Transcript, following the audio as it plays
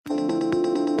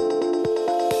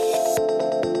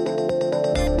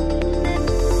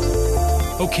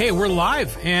Okay, we're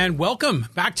live and welcome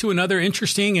back to another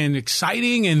interesting and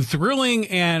exciting and thrilling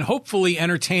and hopefully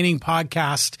entertaining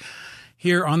podcast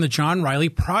here on the John Riley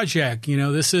Project. You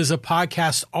know, this is a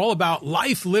podcast all about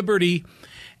life, liberty,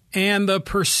 and the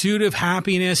pursuit of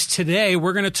happiness. Today,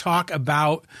 we're going to talk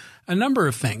about a number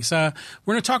of things. We're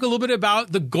going to talk a little bit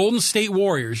about the Golden State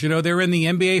Warriors. You know, they're in the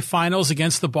NBA Finals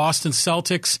against the Boston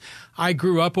Celtics. I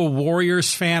grew up a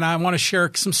Warriors fan. I want to share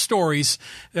some stories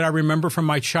that I remember from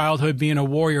my childhood being a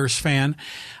Warriors fan.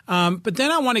 But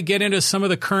then I want to get into some of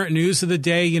the current news of the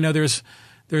day. You know, there's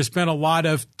been a lot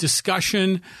of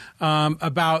discussion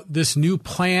about this new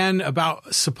plan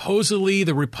about supposedly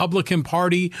the Republican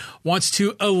Party wants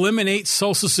to eliminate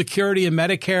Social Security and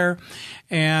Medicare.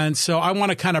 And so I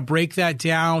want to kind of break that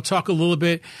down, talk a little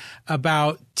bit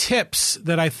about tips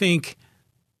that I think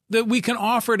that we can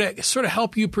offer to sort of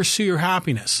help you pursue your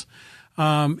happiness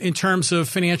in terms of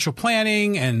financial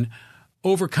planning and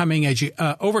overcoming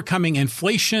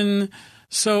inflation.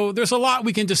 So there's a lot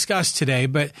we can discuss today,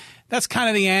 but that's kind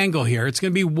of the angle here. It's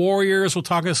going to be Warriors. We'll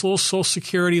talk this little Social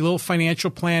Security, a little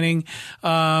financial planning,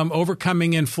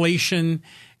 overcoming inflation.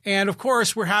 And of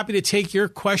course, we're happy to take your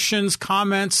questions,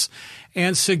 comments,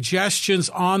 and suggestions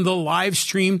on the live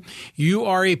stream. You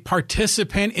are a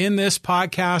participant in this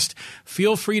podcast.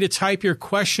 Feel free to type your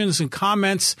questions and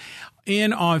comments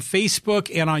in on Facebook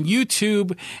and on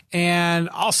YouTube, and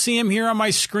I'll see them here on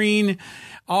my screen.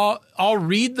 I'll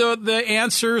read the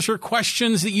answers or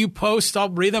questions that you post. I'll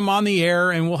read them on the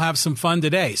air, and we'll have some fun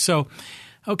today. So,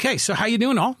 okay. So how you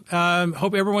doing all?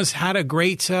 Hope everyone's had a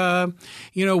great,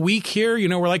 week here. You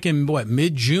know, we're like in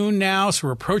mid-June now. So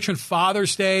we're approaching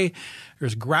Father's Day.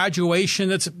 There's graduation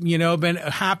that's, been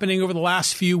happening over the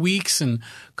last few weeks, and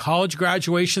college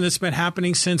graduation that's been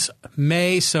happening since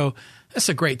May. So that's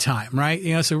a great time, right?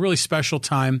 You know, it's a really special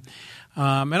time.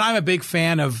 And I'm a big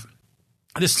fan of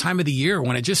this time of the year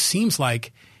when it just seems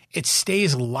like it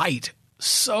stays light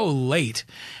so late.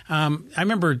 I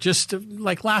remember just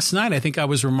like last night, I think I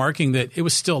was remarking that it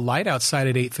was still light outside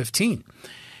at 8:15.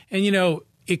 And,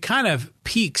 it kind of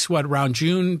peaks, around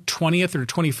June 20th or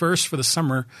 21st for the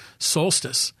summer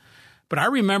solstice. But I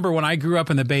remember when I grew up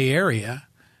in the Bay Area,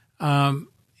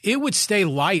 it would stay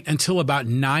light until about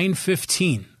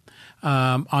 9:15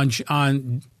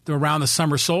 on around the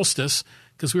summer solstice,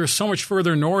 because we were so much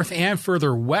further north and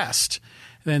further west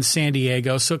than San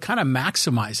Diego. So it kind of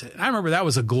maximize it. And I remember that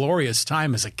was a glorious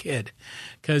time as a kid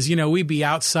because, we'd be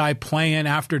outside playing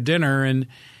after dinner, and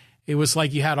it was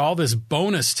like you had all this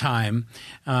bonus time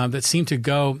that seemed to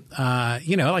go,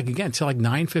 until like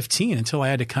 9:15 until I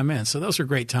had to come in. So those were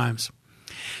great times.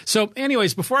 So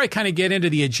anyways, before I kind of get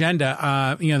into the agenda,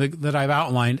 that I've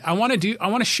outlined, I want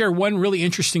to share one really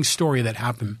interesting story that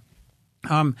happened.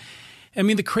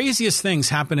 The craziest things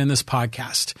happen in this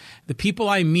podcast. The people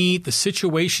I meet, the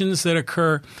situations that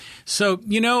occur. So,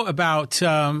 about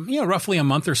roughly a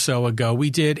month or so ago, we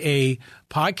did a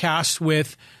podcast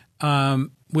with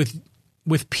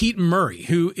Pete Murray,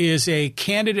 who is a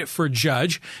candidate for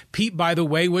judge. Pete, by the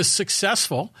way, was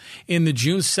successful in the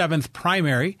June 7th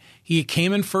primary. He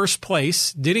came in first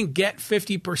place, didn't get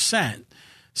 50%.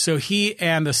 So he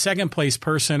and the second place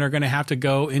person are going to have to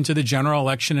go into the general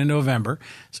election in November.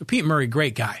 So Pete Murray,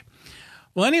 great guy.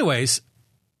 Well, anyways,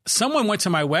 someone went to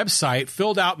my website,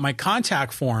 filled out my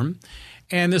contact form,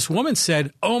 and this woman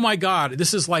said, "Oh my God,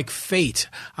 this is like fate.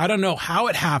 I don't know how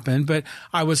it happened, but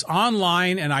I was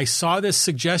online and I saw this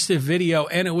suggestive video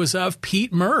and it was of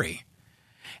Pete Murray.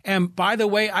 And by the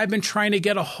way, I've been trying to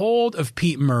get a hold of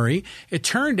Pete Murray. It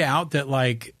turned out that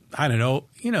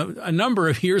a number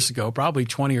of years ago, probably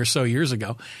 20 or so years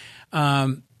ago,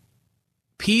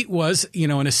 Pete was,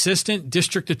 an assistant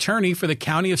district attorney for the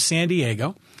county of San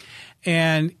Diego,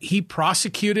 and he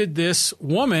prosecuted this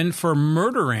woman for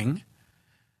murdering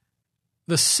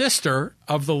the sister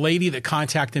of the lady that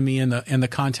contacted me in the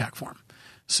contact form.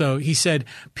 So he said,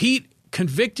 Pete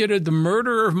convicted of the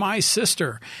murder of my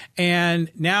sister,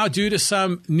 and now due to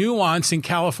some nuance in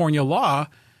California law,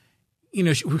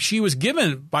 she was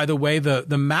given, by the way,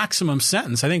 the maximum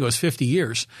sentence. I think it was 50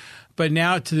 years. But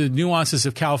now to the nuances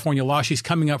of California law, she's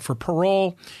coming up for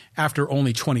parole after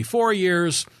only 24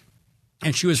 years.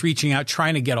 And she was reaching out,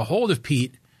 trying to get a hold of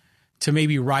Pete to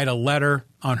maybe write a letter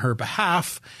on her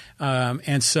behalf.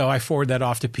 And so I forwarded that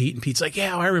off to Pete. And Pete's like,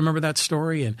 yeah, I remember that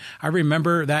story. And I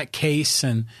remember that case.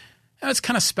 And it's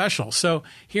kind of special. So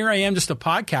here I am, just a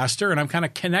podcaster, and I'm kind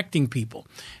of connecting people,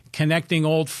 connecting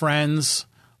old friends,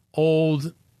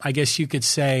 old, I guess you could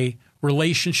say,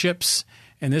 relationships.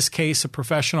 In this case, a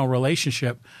professional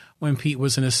relationship when Pete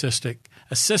was an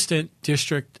assistant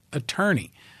district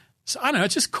attorney. So I don't know,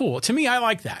 it's just cool. To me, I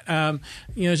like that.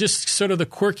 Just sort of the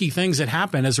quirky things that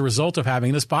happen as a result of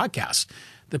having this podcast.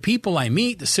 The people I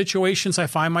meet, the situations I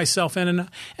find myself in.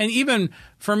 And even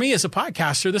for me as a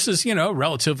podcaster, this is, a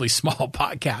relatively small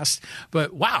podcast.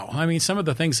 But wow, I mean, some of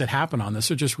the things that happen on this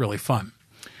are just really fun.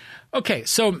 Okay,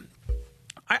 so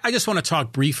I just want to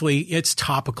talk briefly. It's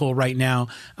topical right now.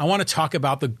 I want to talk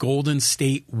about the Golden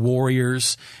State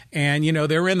Warriors. And,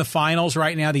 they're in the finals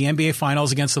right now, the NBA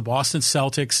finals against the Boston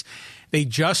Celtics. They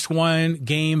just won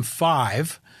game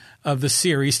 5 of the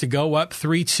series to go up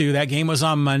 3-2. That game was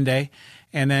on Monday.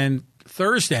 And then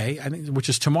Thursday, I think, which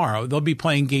is tomorrow, they'll be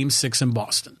playing game 6 in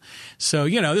Boston. So,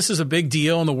 this is a big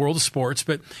deal in the world of sports.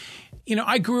 But,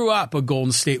 I grew up a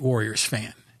Golden State Warriors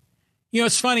fan.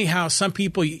 It's funny how some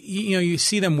people, you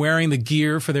see them wearing the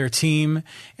gear for their team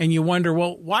and you wonder,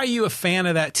 well, why are you a fan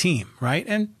of that team, right?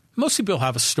 And most people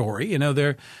have a story.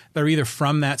 They're either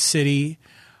from that city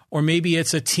or maybe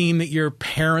it's a team that your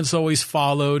parents always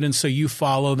followed and so you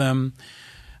follow them.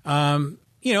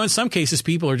 In some cases,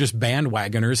 people are just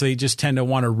bandwagoners. They just tend to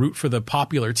want to root for the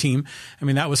popular team. I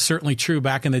mean, that was certainly true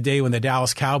back in the day when the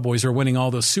Dallas Cowboys were winning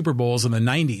all those Super Bowls in the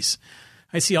 90s.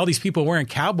 I see all these people wearing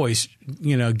Cowboys,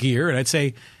 gear, and I'd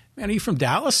say, man, are you from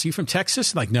Dallas? Are you from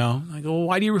Texas? Like, no. I go, well,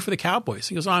 why do you root for the Cowboys?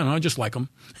 He goes, I don't know, I just like them.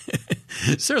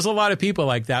 So there's a lot of people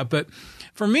like that. But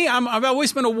for me, I've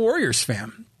always been a Warriors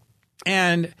fan.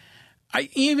 And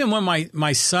even when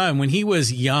my son, when he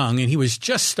was young and he was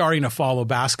just starting to follow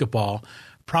basketball,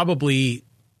 probably,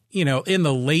 in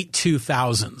the late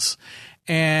 2000s,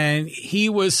 and he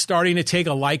was starting to take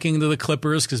a liking to the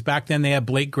Clippers because back then they had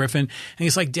Blake Griffin. And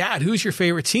he's like, Dad, who's your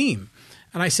favorite team?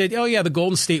 And I said, oh, yeah, the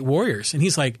Golden State Warriors. And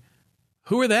he's like,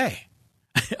 who are they?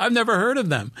 I've never heard of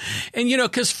them. And,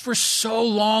 because for so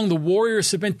long, the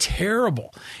Warriors have been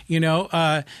terrible. They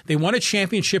won a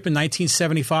championship in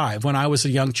 1975 when I was a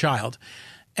young child.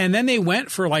 And then they went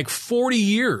for like 40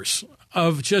 years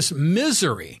of just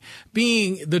misery,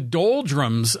 being the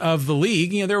doldrums of the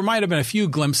league. There might have been a few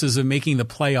glimpses of making the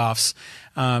playoffs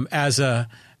as a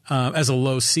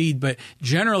low seed, but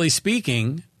generally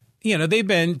speaking, they've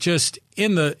been just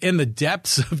in the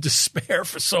depths of despair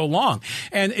for so long.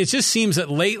 And it just seems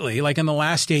that lately, like in the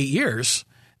last 8 years,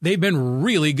 they've been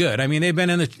really good. I mean, they've been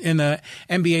in the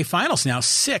NBA finals now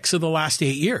 6 of the last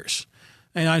 8 years.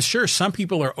 And I'm sure some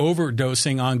people are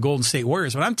overdosing on Golden State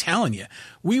Warriors, but I'm telling you,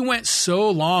 we went so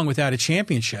long without a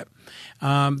championship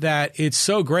that it's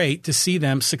so great to see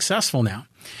them successful now.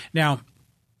 Now,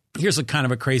 here's a kind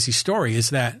of a crazy story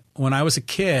is that when I was a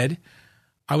kid,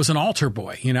 I was an altar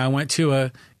boy. I went to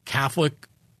a Catholic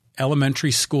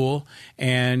elementary school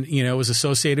and, was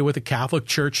associated with a Catholic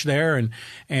church there.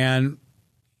 And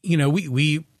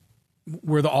we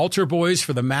were the altar boys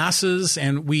for the masses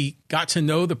and we got to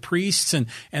know the priests and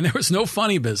there was no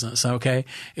funny business. Okay.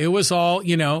 It was all,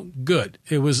 good.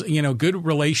 It was, good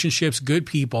relationships, good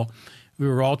people. We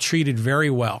were all treated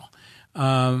very well.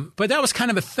 But that was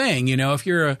kind of a thing, if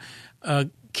you're a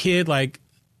kid like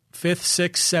 5th,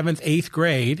 6th, 7th, 8th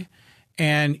grade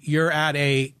and you're at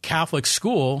a Catholic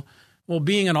school, well,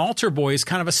 being an altar boy is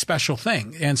kind of a special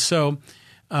thing. And so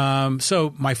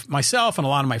myself and a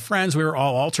lot of my friends, we were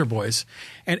all altar boys.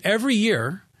 And every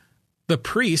year, the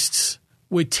priests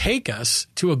would take us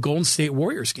to a Golden State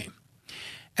Warriors game.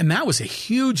 And that was a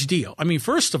huge deal. I mean,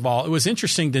 first of all, it was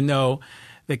interesting to know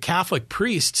that Catholic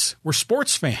priests were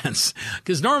sports fans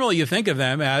because normally you think of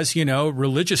them as,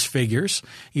 religious figures.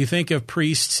 You think of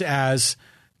priests as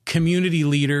community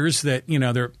leaders that,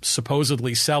 they're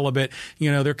supposedly celibate.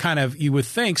 They're kind of, you would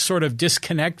think, sort of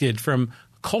disconnected from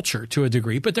culture to a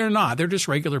degree, but they're not. They're just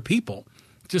regular people,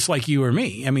 just like you or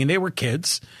me. I mean, they were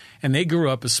kids and they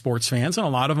grew up as sports fans, and a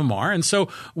lot of them are. And so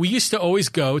we used to always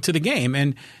go to the game.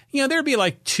 And, there'd be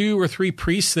like 2 or 3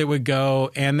 priests that would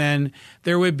go, and then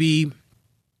there would be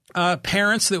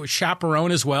parents that would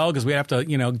chaperone as well because we'd have to,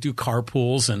 do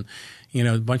carpools and,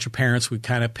 a bunch of parents would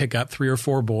kind of pick up 3 or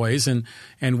 4 boys and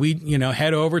we'd,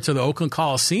 head over to the Oakland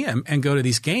Coliseum and go to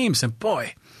these games. And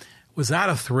boy, was that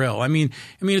a thrill. I mean,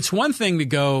 it's one thing to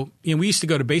go, we used to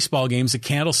go to baseball games at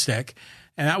Candlestick,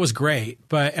 and that was great.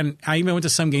 And I even went to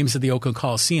some games at the Oakland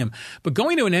Coliseum. But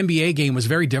going to an NBA game was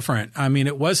very different. I mean,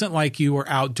 it wasn't like you were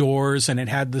outdoors and it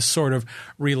had this sort of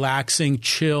relaxing,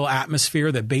 chill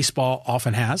atmosphere that baseball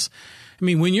often has. I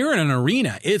mean, when you're in an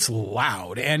arena, it's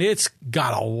loud and it's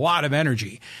got a lot of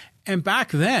energy. And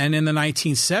back then in the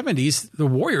 1970s, the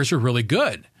Warriors were really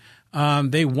good.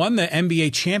 They won the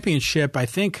NBA championship, I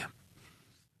think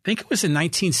it was in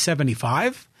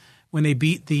 1975 when they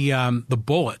beat the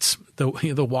Bullets,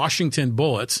 the Washington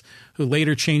Bullets, who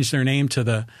later changed their name to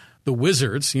the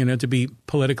Wizards, to be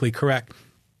politically correct.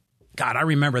 God, I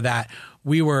remember that.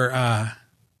 I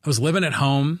was living at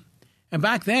home, and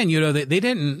back then, they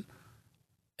didn't.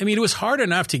 I mean, it was hard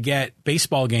enough to get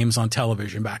baseball games on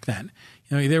television back then.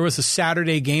 There was a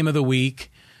Saturday game of the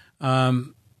week.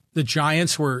 The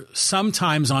Giants were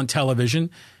sometimes on television,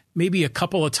 maybe a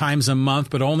couple of times a month,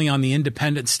 but only on the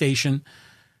independent station.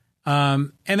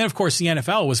 And then, of course, the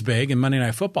NFL was big and Monday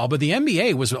Night Football, but the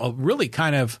NBA was really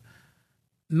kind of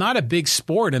not a big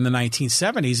sport in the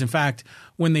 1970s. In fact,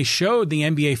 when they showed the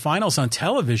NBA Finals on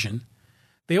television,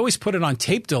 they always put it on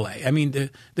tape delay. I mean,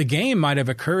 the game might have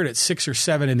occurred at 6 or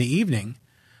 7 in the evening,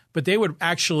 but they would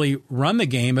actually run the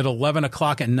game at 11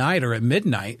 o'clock at night or at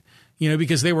midnight,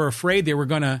 because they were afraid they were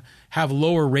going to have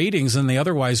lower ratings than they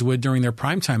otherwise would during their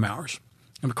primetime hours.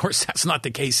 And of course, that's not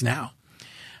the case now.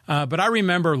 But I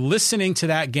remember listening to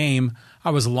that game.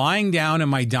 I was lying down in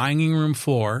my dining room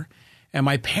floor, and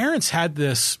my parents had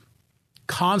this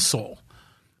console.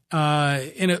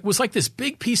 And it was like this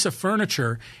big piece of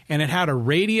furniture, and it had a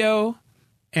radio,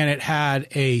 and it had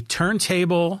a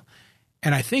turntable,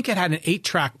 and I think it had an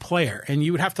 8-track player. And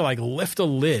you would have to lift a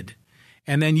lid,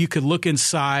 and then you could look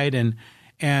inside and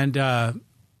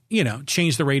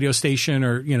change the radio station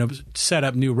or set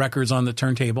up new records on the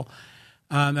turntable.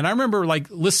 And I remember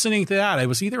listening to that. It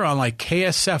was either on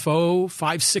KSFO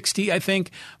 560, I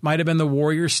think, might have been the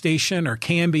Warrior station, or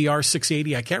KMBR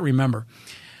 680. I can't remember.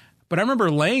 But I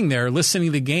remember laying there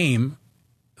listening to the game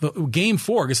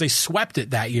 4, because they swept it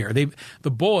that year.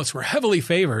 The Bullets were heavily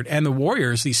favored, and the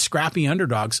Warriors, these scrappy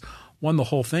underdogs, won the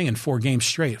whole thing in 4 games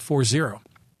straight, 4-0.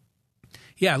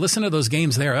 Yeah, listen to those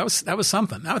games there. That was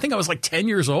something. I think I was 10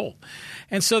 years old.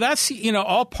 And so that's,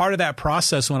 all part of that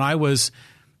process. When I was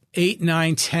 8,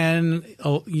 9, 10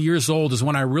 years old is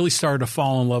when I really started to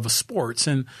fall in love with sports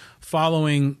and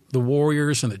following the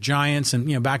Warriors and the Giants.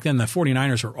 And, back then the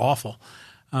 49ers were awful.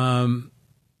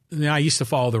 I used to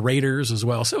follow the Raiders as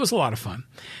well. So it was a lot of fun.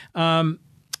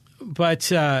 But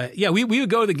we would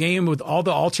go to the game with all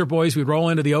the altar boys. We'd roll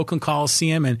into the Oakland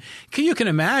Coliseum, and you can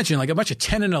imagine a bunch of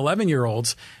 10 and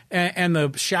 11-year-olds and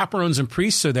the chaperones and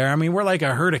priests are there. I mean, we're like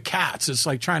a herd of cats. It's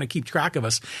trying to keep track of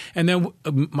us. And then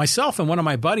myself and one of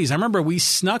my buddies, I remember we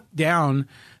snuck down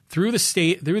through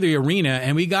the arena,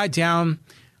 and we got down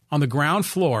on the ground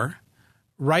floor,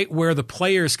 right where the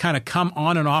players kind of come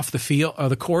on and off the field or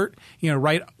the court,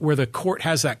 right where the court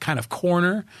has that kind of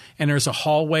corner, and there's a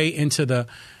hallway into the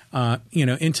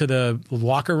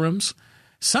locker rooms.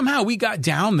 Somehow we got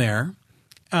down there,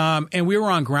 and we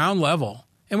were on ground level,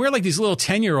 and we were like these little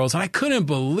 10-year-olds, and I couldn't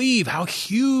believe how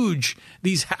huge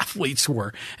these athletes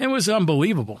were. And it was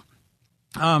unbelievable.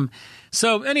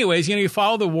 So anyways, you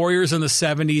follow the Warriors in the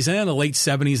 70s, and in the late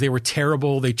 70s, they were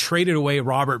terrible. They traded away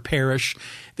Robert Parrish.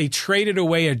 They traded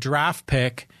away a draft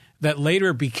pick that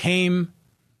later became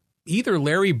either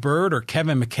Larry Bird or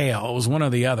Kevin McHale. It was one or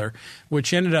the other,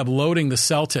 which ended up loading the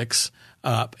Celtics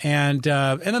up. And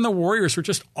then the Warriors were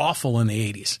just awful in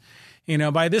the 80s.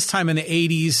 By this time in the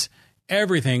 80s,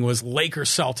 everything was Lakers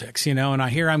Celtics, and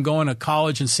I'm going to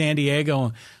college in San Diego,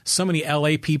 and so many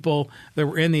LA people that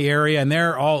were in the area, and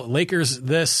they're all Lakers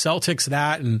this, Celtics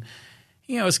that. And,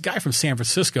 this guy from San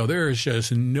Francisco, there is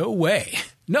just no way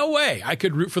I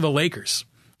could root for the Lakers.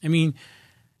 I mean,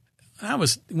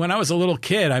 when I was a little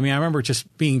kid, I remember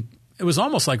it was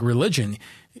almost like religion.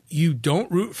 You don't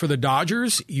root for the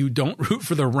Dodgers. You don't root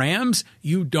for the Rams.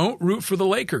 You don't root for the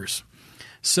Lakers.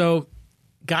 So,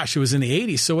 gosh, it was in the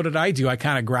 80s. So what did I do? I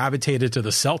kind of gravitated to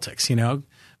the Celtics,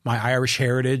 my Irish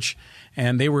heritage,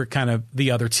 and they were kind of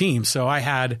the other team. So I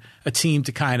had a team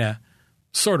to kind of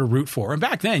sort of root for. And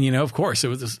back then, of course, it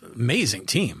was this amazing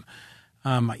team.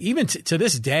 Even to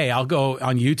this day, I'll go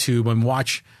on YouTube and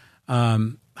watch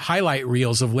highlight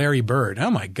reels of Larry Bird. Oh,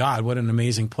 my God, what an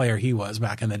amazing player he was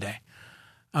back in the day.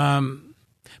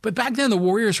 But back then, the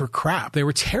Warriors were crap. They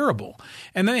were terrible.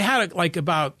 And then they had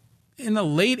about in the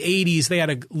late 80s, they had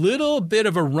a little bit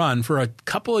of a run for a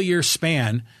couple of year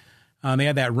span. They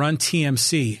had that Run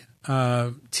TMC,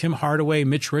 Tim Hardaway,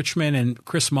 Mitch Richmond, and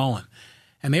Chris Mullin.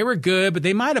 And they were good, but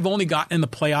they might have only gotten in the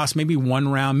playoffs maybe one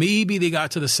round. Maybe they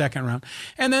got to the second round.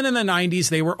 And then in the 90s,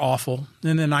 they were awful.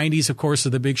 In the 90s, of course,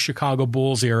 of the big Chicago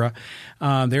Bulls era,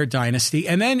 their dynasty.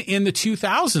 And then in the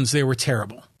 2000s, they were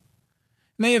terrible.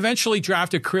 And they eventually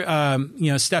drafted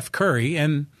Steph Curry,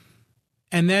 and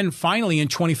then finally in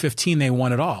 2015, they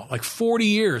won it all, 40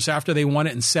 years after they won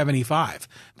it in 75,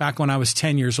 back when I was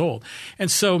 10 years old. And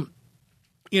so,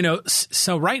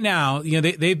 so right now,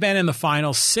 they've been in the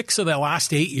finals 6 of the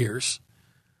last 8 years,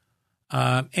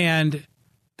 and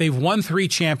they've won 3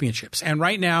 championships. And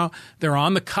right now, they're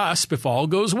on the cusp, if all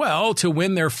goes well, to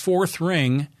win their 4th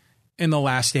ring in the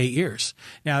last 8 years.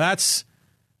 Now, that's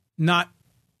not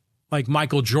like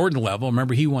Michael Jordan level.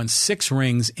 Remember, he won 6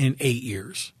 rings in 8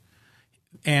 years.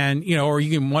 And, or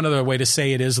you can, one other way to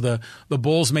say it is the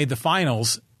Bulls made the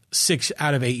finals 6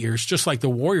 out of 8 years, just like the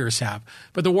Warriors have.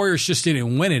 But the Warriors just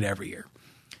didn't win it every year.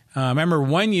 Remember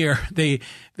one year they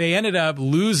ended up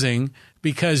losing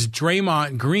because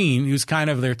Draymond Green, who's kind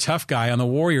of their tough guy on the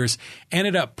Warriors,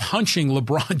 ended up punching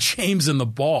LeBron James in the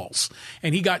balls.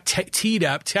 And he got teed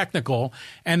up, technical,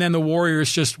 and then the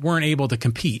Warriors just weren't able to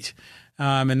compete.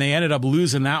 And they ended up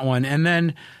losing that one. And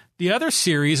then the other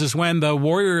series is when the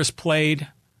Warriors played,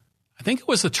 I think it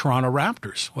was the Toronto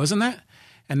Raptors, wasn't that?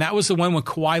 And that was the one when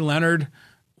Kawhi Leonard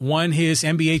won his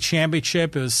NBA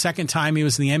championship. It was the second time he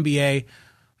was the NBA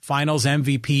Finals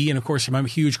MVP. And, of course, I'm a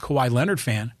huge Kawhi Leonard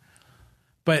fan.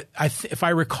 But if I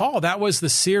recall, that was the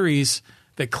series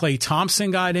that Klay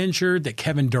Thompson got injured, that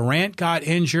Kevin Durant got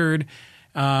injured.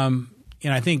 And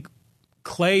I think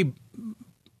Klay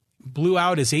blew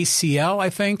out his ACL, I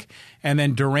think, and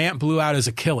then Durant blew out his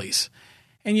Achilles.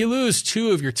 And you lose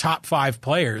 2 of your top 5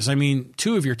 players. I mean,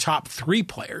 2 of your top 3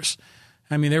 players.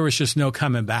 I mean, there was just no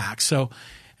coming back. So,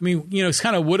 I mean, it's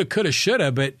kind of woulda, coulda,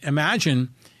 shoulda, but imagine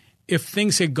if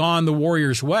things had gone the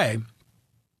Warriors' way,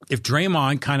 if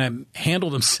Draymond kind of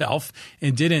handled himself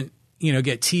and didn't,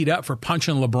 get teed up for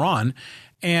punching LeBron,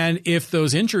 and if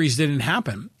those injuries didn't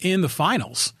happen in the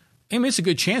finals, I mean, it's a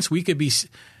good chance we could be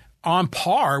on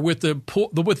par with the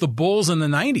Bulls in the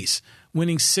 90s,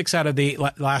 winning 6 out of the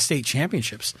last 8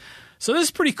 championships. So this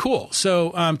is pretty cool.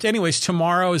 So anyways,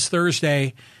 tomorrow is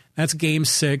Thursday. That's Game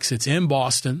 6. It's in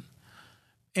Boston.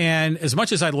 And as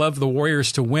much as I'd love the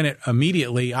Warriors to win it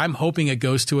immediately, I'm hoping it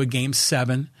goes to a Game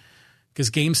 7, because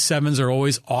Game 7s are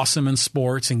always awesome in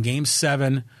sports. And Game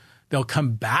 7, they'll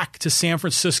come back to San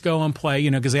Francisco and play,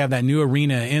 because they have that new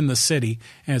arena in the city,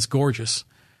 and it's gorgeous.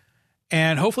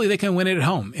 And hopefully they can win it at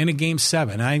home in a Game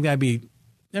 7. I think that'd be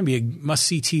a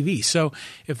must-see TV. So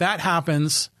if that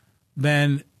happens,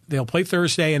 then they'll play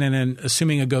Thursday, and then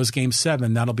assuming it goes Game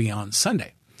 7, that'll be on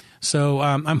Sunday. So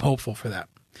I'm hopeful for that.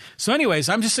 So anyways,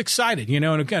 I'm just excited,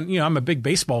 and again, I'm a big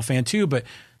baseball fan too, but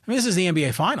I mean, this is the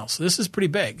NBA Finals. This is pretty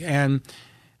big. And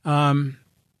I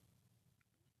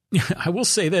will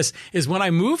say this, is when I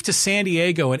moved to San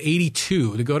Diego in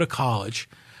 82 to go to college,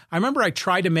 I remember I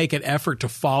tried to make an effort to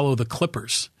follow the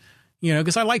Clippers,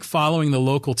 because I like following the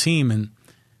local team. And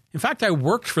in fact, I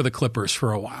worked for the Clippers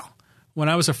for a while. When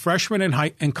I was a freshman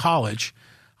in college,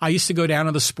 I used to go down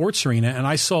to the sports arena and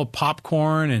I sold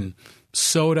popcorn and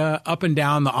soda up and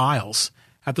down the aisles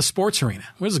at the sports arena.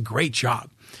 It was a great job.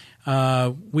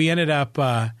 We ended up,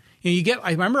 I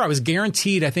remember I was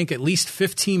guaranteed, I think, at least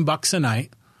 $15 a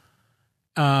night,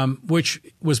 which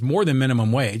was more than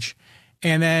minimum wage.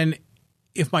 And then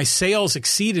if my sales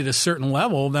exceeded a certain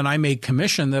level, then I made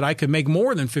commission that I could make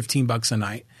more than $15 a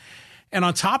night. And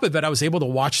on top of it, I was able to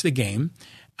watch the game.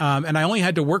 And I only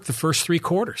had to work the first 3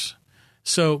 quarters.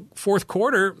 So fourth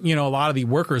quarter, a lot of the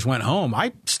workers went home.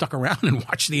 I stuck around and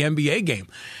watched the NBA game.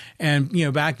 And,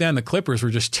 back then the Clippers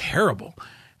were just terrible.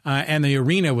 And the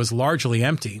arena was largely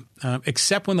empty,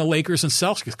 except when the Lakers and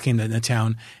Celtics came into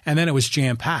town. And then it was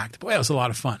jam-packed. Boy, that was a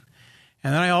lot of fun.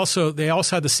 And then they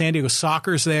also had the San Diego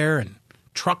Sockers there and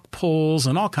truck pulls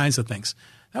and all kinds of things.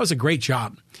 That was a great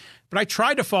job. But I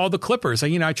tried to follow the Clippers.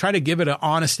 I tried to give it an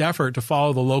honest effort to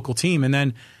follow the local team. And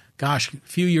then, gosh, a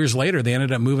few years later, they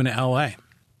ended up moving to L.A.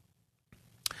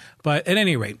 But at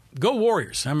any rate, go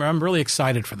Warriors. I'm really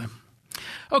excited for them.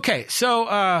 Okay,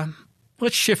 so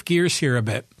let's shift gears here a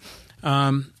bit.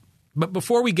 But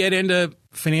before we get into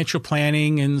financial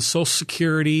planning and Social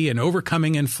Security and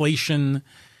overcoming inflation,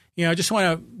 I just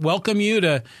want to welcome you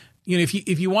to,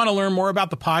 if you want to learn more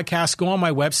about the podcast, go on my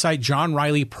website,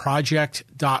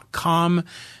 johnrileyproject.com.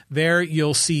 There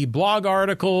you'll see blog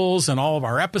articles and all of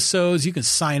our episodes. You can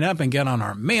sign up and get on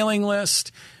our mailing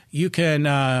list. You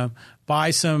can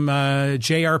buy some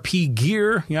JRP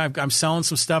gear. I'm selling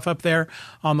some stuff up there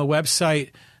on the website.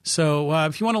 So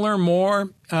if you want to learn more,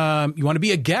 you want to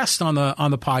be a guest on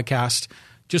the podcast,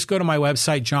 just go to my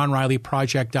website,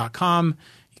 johnrileyproject.com.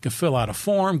 You can fill out a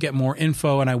form, get more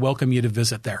info, and I welcome you to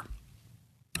visit there.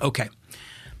 Okay.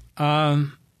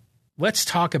 Let's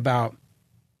talk about,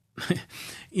 I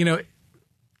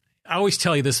always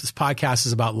tell you this podcast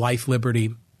is about life,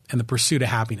 liberty, and the pursuit of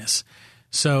happiness.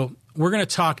 So we're going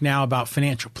to talk now about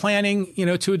financial planning,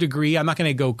 to a degree. I'm not going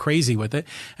to go crazy with it.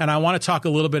 And I want to talk a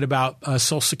little bit about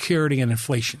Social Security and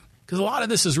inflation, because a lot of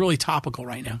this is really topical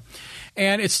right now.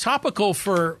 And it's topical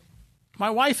for my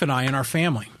wife and I and our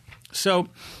family. So,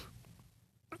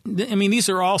 these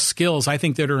are all skills I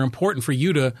think that are important for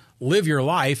you to live your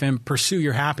life and pursue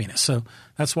your happiness. So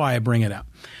that's why I bring it up.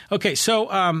 Okay,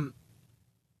 so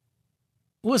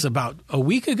was about a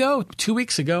week ago, 2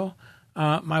 weeks ago,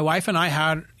 my wife and I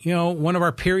had, one of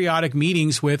our periodic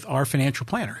meetings with our financial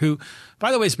planner, who,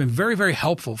 by the way, has been very, very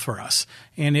helpful for us.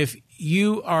 And if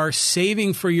you are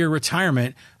saving for your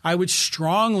retirement, I would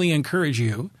strongly encourage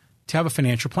you to have a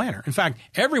financial planner. In fact,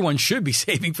 everyone should be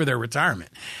saving for their retirement.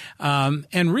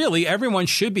 And really, everyone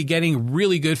should be getting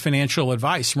really good financial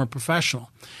advice from a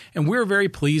professional. And we're very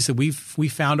pleased that we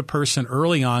found a person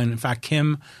early on. In fact,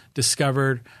 Kim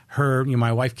discovered her,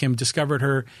 my wife Kim discovered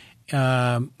her,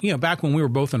 back when we were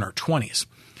both in our 20s.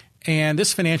 And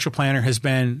this financial planner has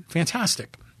been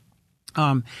fantastic.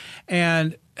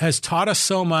 And has taught us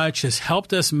so much, has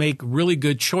helped us make really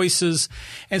good choices.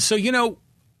 And so,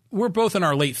 we're both in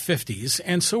our late 50s,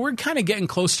 and so we're kind of getting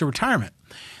close to retirement.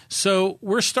 So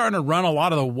we're starting to run a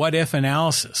lot of the what-if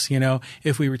analysis.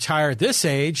 If we retire at this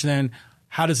age, then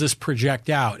how does this project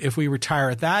out? If we retire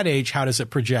at that age, how does it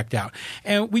project out?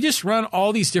 And we just run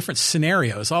all these different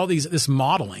scenarios, this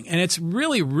modeling, and it's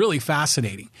really, really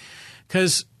fascinating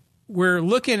because we're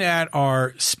looking at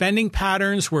our spending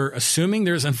patterns. We're assuming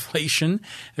there's inflation.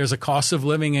 There's a cost of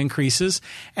living increases.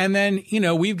 And then,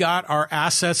 we've got our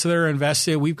assets that are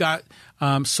invested. We've got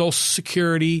Social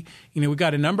Security. We've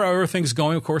got a number of other things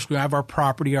going. Of course, we have our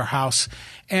property, our house.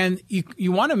 And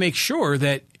you want to make sure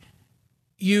that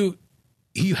you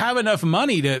have enough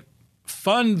money to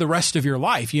fund the rest of your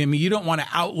life. You don't want to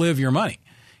outlive your money.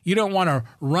 You don't want to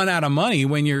run out of money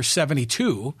when you're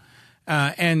 72.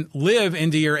 And live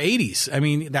into your 80s. I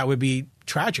mean, that would be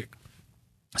tragic.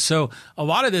 So a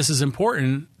lot of this is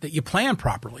important that you plan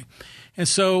properly. And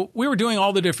so we were doing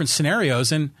all the different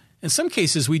scenarios. And in some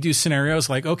cases, we do scenarios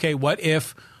like, okay, what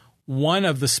if one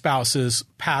of the spouses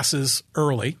passes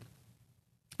early?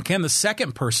 Can the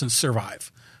second person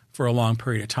survive for a long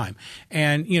period of time?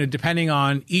 And, depending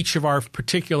on each of our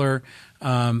particular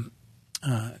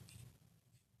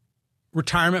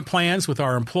retirement plans with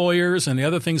our employers and the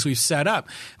other things we've set up,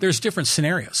 there's different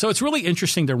scenarios. So it's really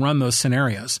interesting to run those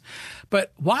scenarios.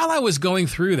 But while I was going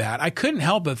through that, I couldn't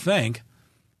help but think,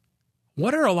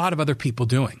 what are a lot of other people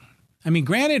doing? I mean,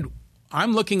 granted,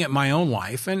 I'm looking at my own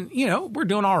life and, we're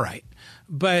doing all right.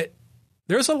 But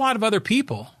there's a lot of other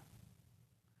people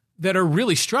that are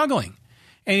really struggling.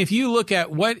 And if you look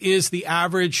at what is the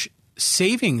average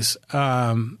savings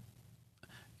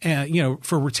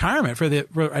for retirement for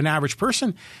an average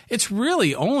person, it's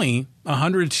really only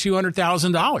 $100,000 to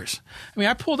 $200,000. I mean,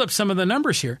 I pulled up some of the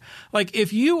numbers here. Like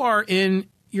if you are in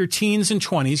your teens and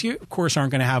 20s, you of course aren't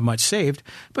going to have much saved,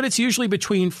 but it's usually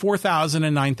between $4,000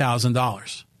 and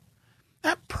 $9,000.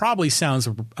 That probably sounds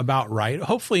about right.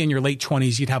 Hopefully in your late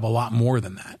 20s, you'd have a lot more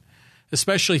than that,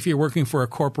 especially if you're working for a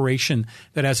corporation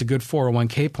that has a good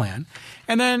 401k plan.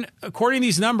 And then according to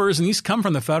these numbers, and these come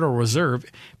from the Federal Reserve,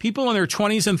 people in their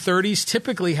 20s and 30s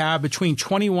typically have between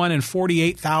 21 and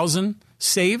 48,000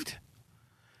 saved.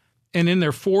 And in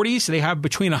their 40s, they have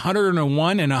between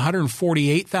 101 and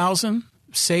 148,000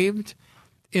 saved.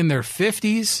 In their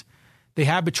 50s, they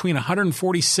have between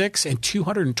 146 and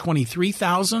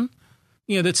 223,000.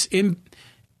 That's in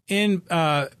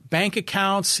bank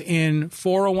accounts, in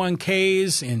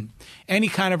 401ks, in any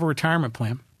kind of a retirement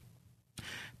plan.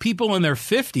 People in their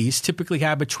 50s typically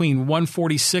have between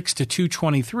 146 to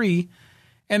 223,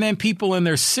 and then people in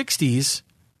their 60s,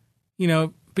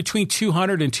 between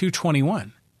 200 and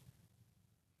 221.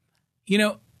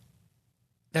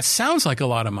 That sounds like a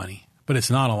lot of money, but it's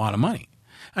not a lot of money.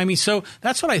 I mean, so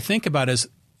that's what I think about is,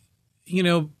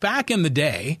 back in the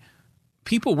day,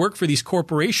 people work for these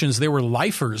corporations. They were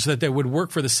lifers that they would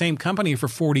work for the same company for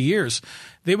 40 years.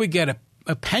 They would get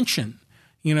a pension,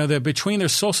 that between their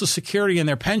Social Security and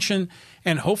their pension,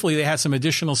 and hopefully they had some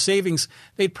additional savings,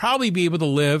 they'd probably be able to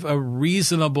live a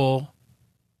reasonable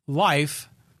life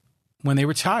when they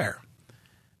retire.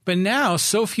 But now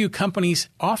so few companies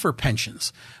offer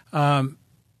pensions. If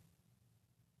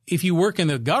you work in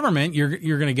the government, you're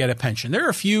going to get a pension. There are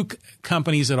a few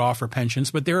companies that offer pensions,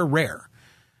 but they're rare.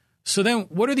 So then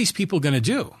what are these people going to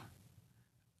do?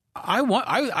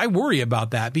 I worry about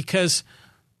that because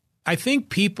I think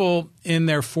people in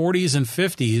their 40s and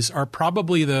 50s are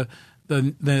probably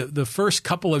the first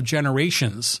couple of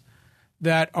generations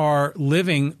that are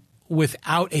living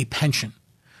without a pension.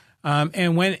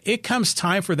 And when it comes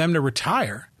time for them to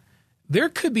retire, there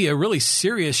could be a really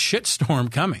serious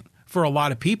shitstorm coming for a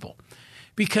lot of people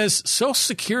because Social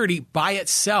Security by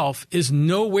itself is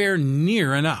nowhere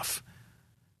near enough.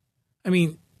 I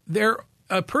mean,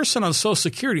 a person on Social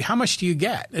Security, how much do you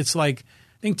get? It's like,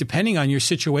 I think depending on your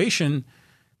situation,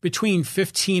 between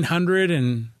 $1,500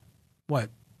 and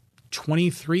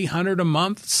 $2,300 a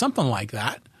month, something like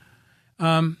that.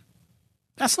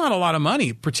 That's not a lot of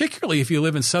money, particularly if you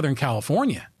live in Southern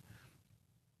California.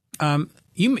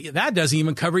 That doesn't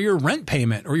even cover your rent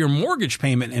payment or your mortgage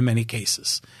payment in many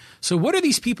cases. So what are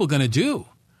these people going to do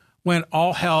when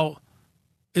all hell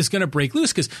is going to break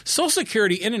loose? Because Social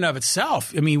Security in and of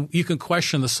itself, I mean, you can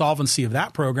question the solvency of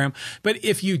that program. But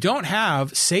if you don't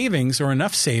have savings or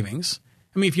enough savings,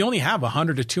 I mean, if you only have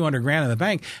 100 to 200 grand in the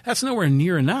bank, that's nowhere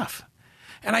near enough.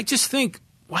 And I just think,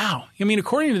 wow. I mean,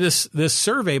 according to this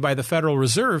survey by the Federal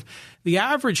Reserve, the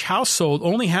average household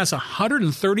only has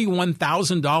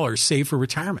 $131,000 saved for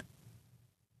retirement.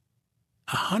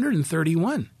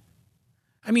 131.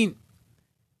 I mean,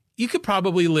 you could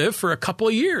probably live for a couple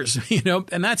of years,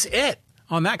 and that's it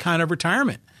on that kind of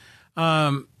retirement.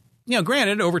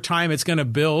 Granted, over time it's going to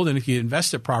build, and if you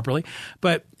invest it properly,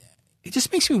 but it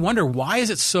just makes me wonder, why is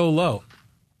it so low?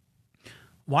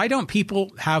 Why don't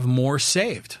people have more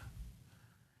saved?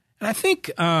 And I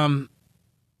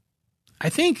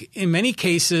think in many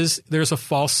cases there's a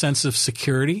false sense of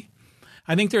security.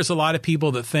 I think there's a lot of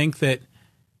people that think that,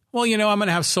 well, I'm going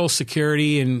to have Social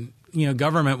Security and,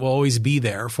 government will always be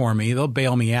there for me. They'll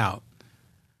bail me out.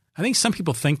 I think some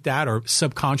people think that or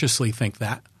subconsciously think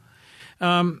that.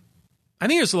 I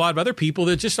think there's a lot of other people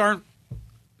that just aren't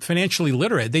financially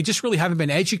literate. They just really haven't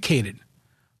been educated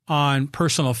on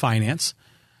personal finance.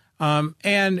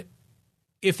 And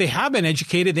if they have been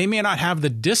educated, they may not have the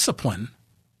discipline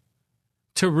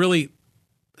to really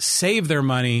save their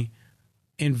money,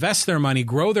 invest their money,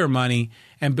 grow their money,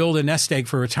 and build a nest egg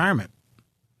for retirement.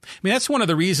 I mean, that's one of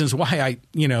the reasons why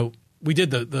we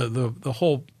did the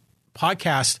whole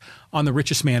podcast on The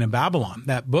Richest Man in Babylon,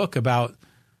 that book about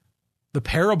the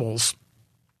parables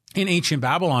in ancient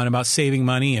Babylon about saving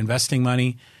money, investing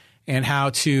money, and how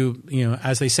to,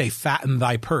 as they say, fatten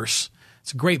thy purse.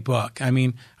 It's a great book. I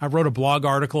mean, I wrote a blog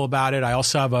article about it. I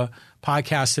also have a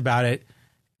podcast about it.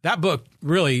 That book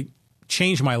really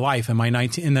changed my life in my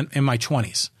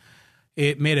 20s.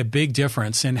 It made a big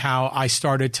difference in how I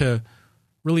started to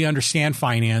really understand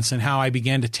finance and how I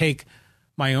began to take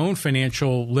my own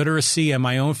financial literacy and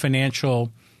my own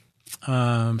financial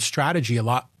strategy a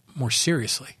lot more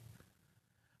seriously.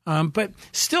 But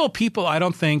still, people, I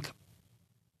don't think,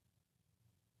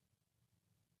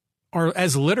 are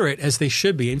as literate as they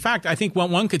should be. In fact, I think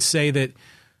one could say that,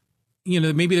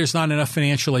 maybe there's not enough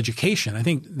financial education. I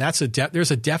think there's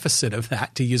a deficit of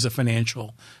that, to use a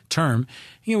financial term.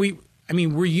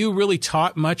 Were you really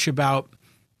taught much about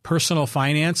personal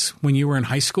finance when you were in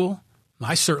high school?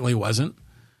 I certainly wasn't.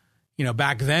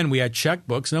 Back then we had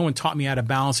checkbooks. No one taught me how to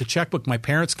balance a checkbook. My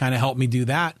parents kind of helped me do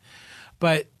that.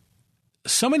 But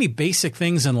so many basic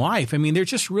things in life. I mean, there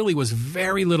just really was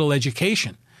very little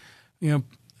education.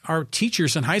 Our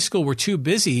teachers in high school were too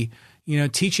busy,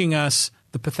 teaching us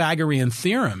the Pythagorean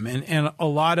theorem and a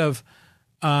lot of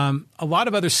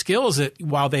other skills that,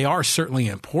 while they are certainly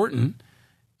important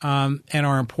and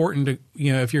are important to,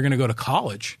 if you're going to go to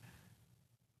college,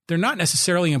 they're not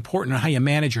necessarily important on how you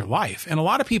manage your life. And a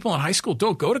lot of people in high school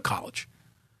don't go to college.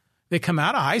 They come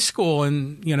out of high school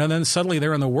and, then suddenly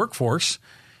they're in the workforce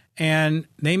and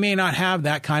they may not have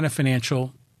that kind of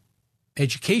financial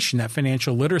education, that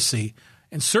financial literacy,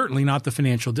 and certainly not the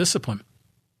financial discipline.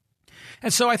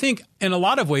 And so I think in a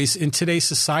lot of ways in today's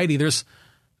society, there's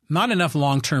not enough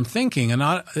long-term thinking. And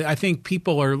I think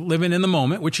people are living in the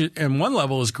moment, which on one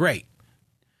level is great.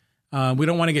 We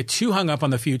don't want to get too hung up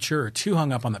on the future or too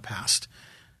hung up on the past.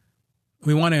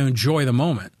 We want to enjoy the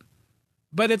moment.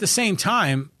 But at the same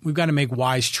time, we've got to make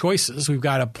wise choices. We've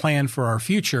got to plan for our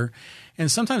future.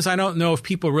 And sometimes I don't know if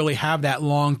people really have that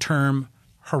long-term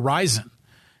horizon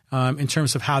in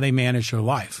terms of how they manage their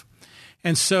life.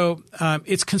 And so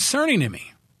it's concerning to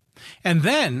me. And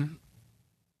then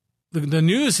the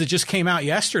news that just came out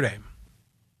yesterday,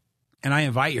 and I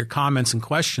invite your comments and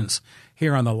questions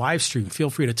here on the live stream.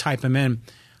 Feel free to type them in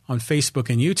on Facebook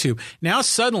and YouTube. Now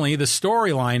suddenly the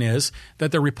storyline is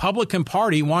that the Republican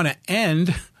Party want to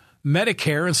end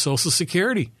Medicare and Social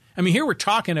Security. I mean, here we're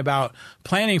talking about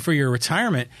planning for your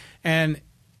retirement, and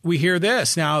we hear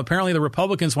this. Now, apparently the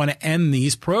Republicans want to end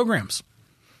these programs.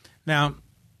 Now,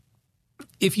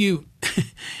 if you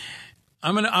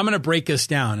I'm going to break this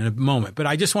down in a moment, but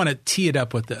I just want to tee it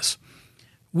up with this.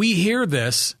 We hear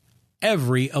this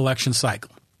every election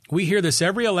cycle. We hear this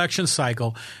every election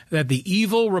cycle that the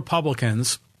evil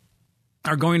Republicans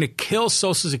are going to kill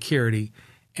Social Security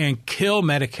and kill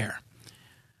Medicare.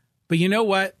 But you know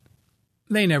what?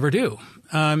 They never do.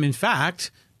 In fact,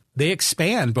 they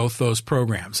expand both those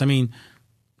programs. I mean,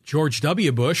 George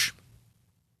W. Bush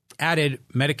added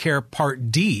Medicare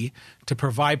Part D to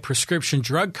provide prescription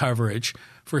drug coverage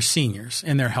for seniors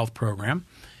in their health program.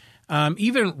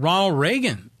 Even Ronald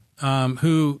Reagan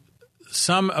who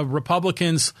some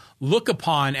Republicans look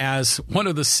upon as one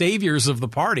of the saviors of the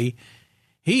party,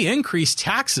 he increased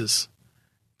taxes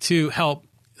to help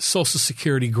Social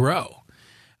Security grow.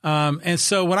 And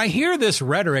so when I hear this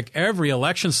rhetoric every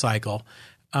election cycle,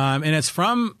 and it's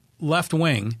from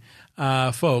left-wing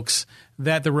folks,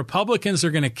 that the Republicans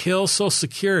are going to kill Social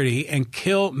Security and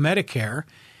kill Medicare,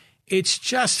 it's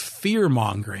just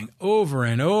fear-mongering over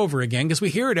and over again because we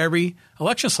hear it every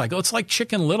election cycle. It's like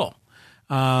Chicken Little,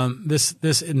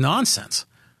 this nonsense.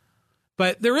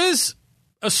 But there is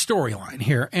a storyline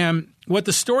here. And what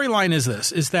the storyline is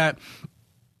this, is that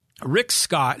Rick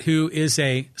Scott, who is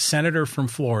a senator from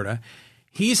Florida,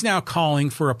 he's now calling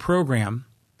for a program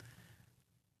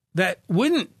that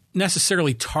wouldn't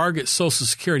necessarily target Social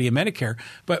Security and Medicare,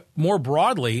 but more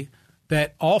broadly,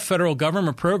 that all federal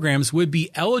government programs would be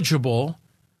eligible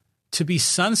to be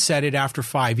sunsetted after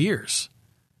 5 years.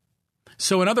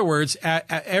 So in other words, at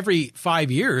every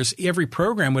 5 years, every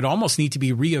program would almost need to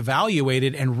be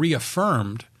reevaluated and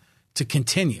reaffirmed to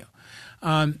continue.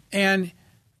 And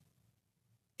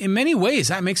in many ways,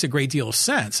 that makes a great deal of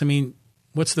sense. I mean,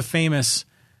 what's the famous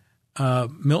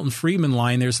Milton Friedman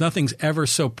line? There's nothing's ever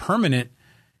so permanent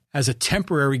as a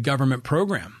temporary government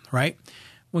program, right?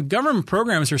 When government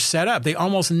programs are set up, they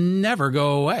almost never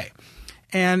go away.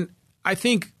 And I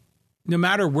think no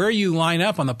matter where you line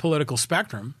up on the political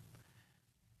spectrum,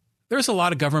 there's a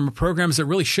lot of government programs that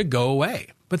really should go away,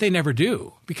 but they never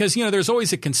do because, there's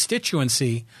always a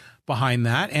constituency behind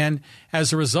that. And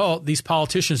as a result, these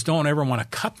politicians don't ever want to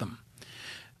cut them.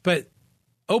 But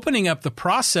opening up the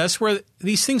process where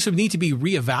these things would need to be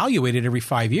reevaluated every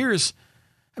 5 years,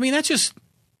 I mean, that's just,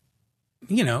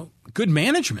 good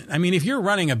management. I mean, if you're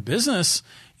running a business,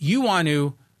 you want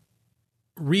to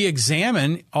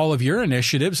re-examine all of your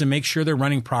initiatives and make sure they're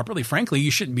running properly. Frankly,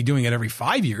 you shouldn't be doing it every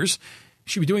 5 years.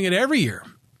 You should be doing it every year,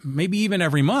 maybe even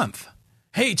every month.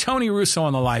 Hey, Tony Russo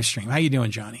on the live stream. How you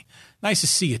doing, Johnny? Nice to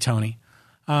see you, Tony.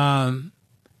 But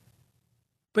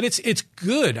it's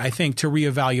good, I think, to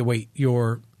reevaluate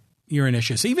your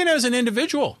initiatives. Even as an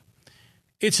individual,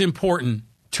 it's important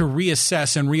to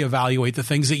reassess and reevaluate the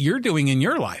things that you're doing in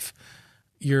your life,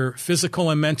 your physical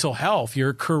and mental health,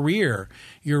 your career,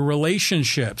 your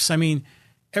relationships. I mean,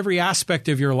 every aspect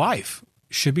of your life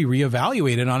should be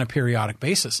reevaluated on a periodic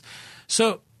basis.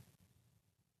 So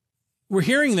we're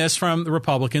hearing this from the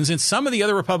Republicans, and some of the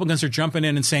other Republicans are jumping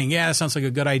in and saying, yeah, that sounds like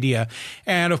a good idea.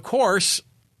 And of course,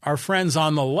 our friends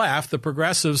on the left, the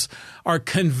progressives, are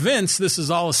convinced this is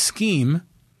all a scheme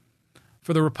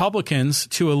for the Republicans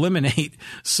to eliminate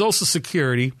Social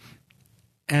Security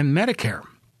and Medicare.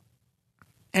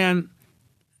 And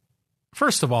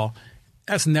first of all,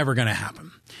 that's never going to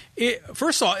happen.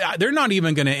 First of all, they're not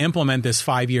even going to implement this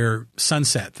 5-year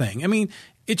sunset thing. I mean,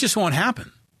 it just won't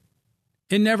happen.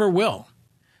 It never will.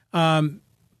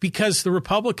 Because the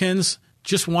Republicans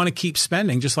just want to keep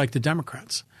spending just like the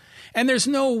Democrats. And there's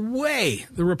no way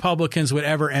the Republicans would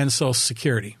ever end Social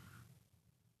Security.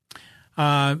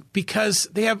 Because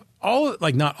they have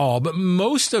not all, but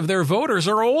most of their voters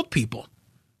are old people.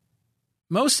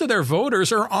 Most of their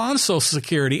voters are on Social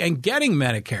Security and getting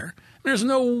Medicare. There's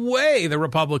no way the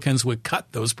Republicans would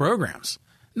cut those programs.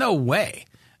 No way.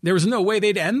 There was no way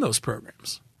they'd end those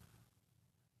programs.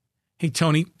 Hey,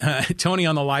 Tony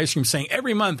on the live stream saying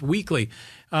every month, weekly.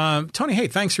 Tony, hey,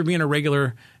 thanks for being a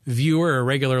regular viewer, a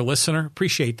regular listener.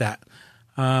 Appreciate that.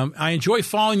 I enjoy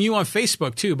following you on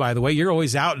Facebook, too, by the way. You're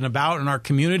always out and about in our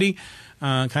community,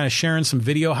 kind of sharing some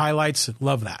video highlights.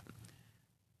 Love that.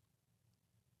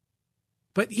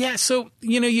 But, yeah, so,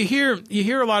 you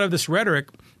hear a lot of this rhetoric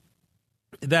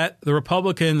that the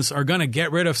Republicans are going to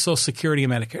get rid of Social Security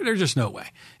and Medicare. There's just no way.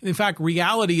 In fact,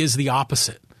 reality is the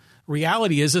opposite.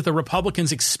 Reality is that the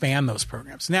Republicans expand those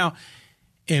programs. Now,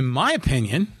 in my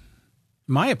opinion,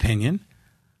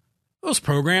 those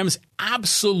programs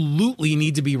absolutely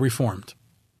need to be reformed.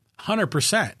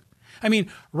 100%. I mean,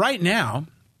 right now,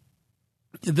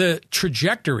 the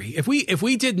trajectory, if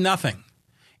we did nothing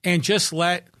and just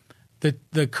let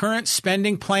the current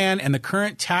spending plan and the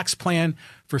current tax plan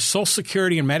for Social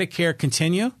Security and Medicare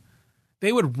continue,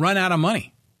 they would run out of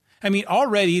money. I mean,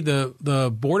 already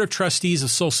the Board of Trustees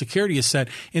of Social Security has said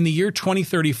in the year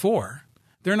 2034,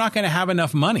 they're not going to have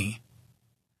enough money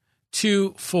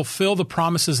to fulfill the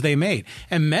promises they made.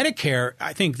 And Medicare,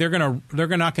 I think they're not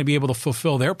going to be able to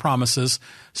fulfill their promises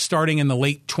starting in the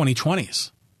late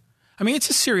 2020s. I mean, it's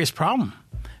a serious problem.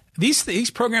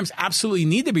 These programs absolutely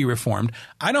need to be reformed.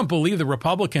 I don't believe the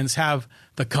Republicans have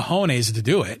the cojones to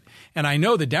do it. And I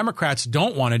know the Democrats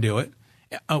don't want to do it.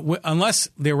 Unless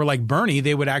they were like Bernie,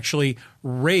 they would actually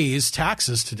raise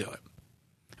taxes to do it.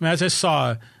 I mean, I just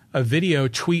saw a video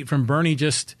tweet from Bernie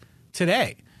just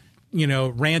today,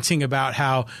 ranting about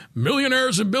how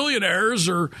millionaires and billionaires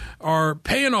are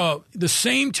paying the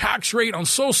same tax rate on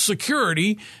Social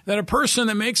Security that a person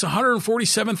that makes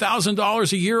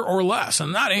 $147,000 a year or less.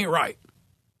 And that ain't right.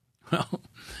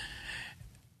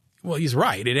 Well, he's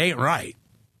right. It ain't right.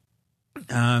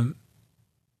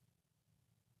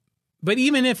 But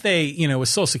even if they, with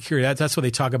Social Security, that's what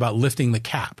they talk about, lifting the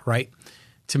cap, right?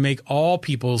 To make all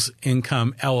people's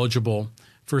income eligible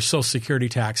for Social Security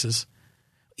taxes.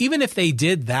 Even if they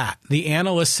did that, the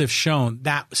analysts have shown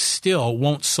that still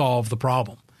won't solve the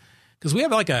problem. Because we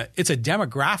have it's a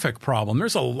demographic problem.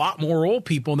 There's a lot more old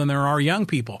people than there are young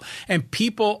people. And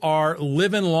people are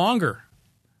living longer.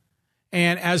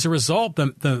 And as a result,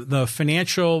 the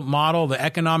financial model, the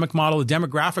economic model, the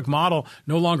demographic model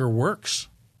no longer works.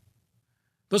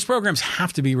 Those programs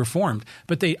have to be reformed,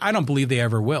 but I don't believe they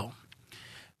ever will.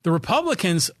 The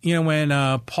Republicans, when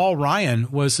Paul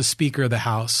Ryan was the Speaker of the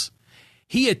House,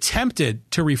 he attempted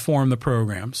to reform the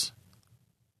programs.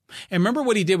 And remember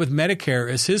what he did with Medicare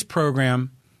is his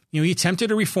program, he attempted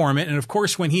to reform it. And of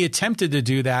course, when he attempted to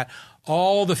do that,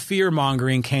 all the fear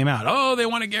mongering came out. Oh, they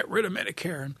want to get rid of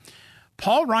Medicare.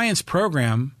 Paul Ryan's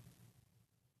program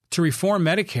to reform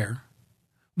Medicare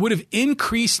would have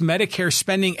increased Medicare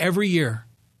spending every year,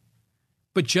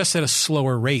 but just at a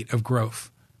slower rate of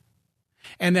growth.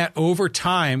 And that over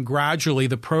time, gradually,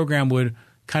 the program would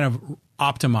kind of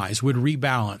optimize, would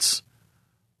rebalance,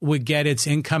 would get its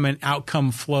income and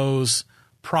outcome flows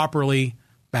properly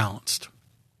balanced.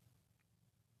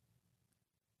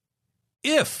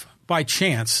 If, by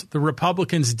chance, the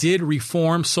Republicans did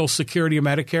reform Social Security or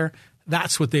Medicare,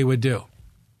 that's what they would do.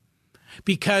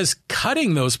 Because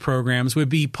cutting those programs would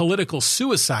be political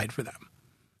suicide for them.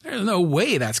 There's no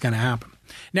way that's going to happen.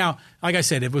 Now, like I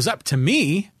said, if it was up to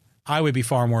me, I would be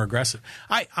far more aggressive.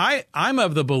 I'm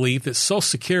of the belief that Social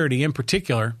Security in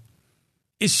particular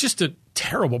is just a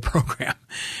terrible program.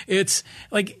 It's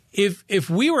like if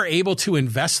we were able to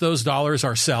invest those dollars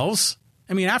ourselves,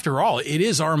 after all, it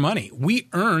is our money. We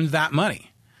earned that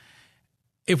money.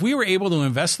 If we were able to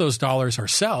invest those dollars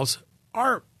ourselves,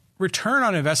 our return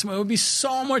on investment would be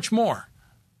so much more.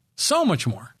 So much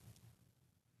more.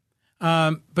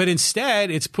 But instead,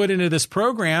 it's put into this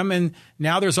program, and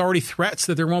now there's already threats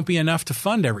that there won't be enough to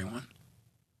fund everyone.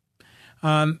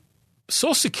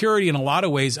 Social Security, in a lot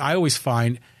of ways, I always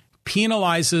find,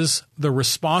 penalizes the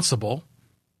responsible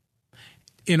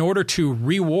in order to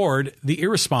reward the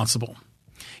irresponsible.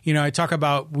 I talk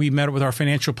about, we met with our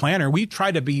financial planner. We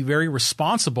try to be very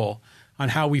responsible on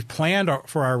how we've planned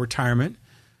for our retirement,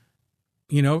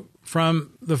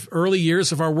 from the early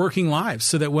years of our working lives,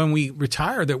 so that when we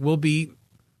retire, that we'll be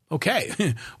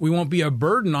okay. We won't be a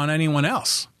burden on anyone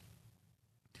else.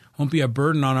 Won't be a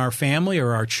burden on our family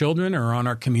or our children or on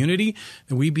our community.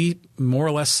 That we be more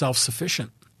or less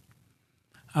self-sufficient.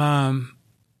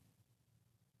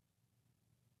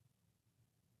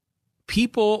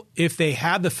 People, if they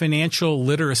had the financial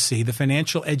literacy, the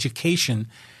financial education,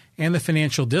 and the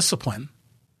financial discipline,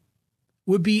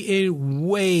 would be in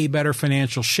way better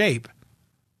financial shape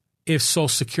if Social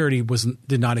Security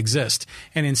did not exist.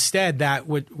 And instead, that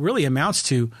what really amounts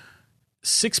to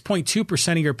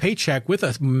 6.2% of your paycheck with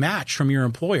a match from your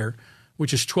employer,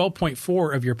 which is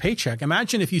 12.4% of your paycheck.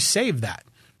 Imagine if you saved that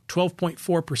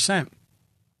 12.4%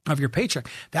 of your paycheck.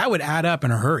 That would add up in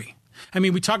a hurry.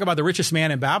 We talk about the richest man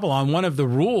in Babylon. One of the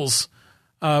rules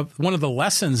one of the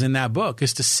lessons in that book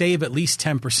is to save at least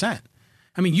 10%.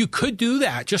 You could do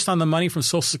that just on the money from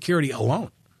Social Security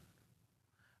alone.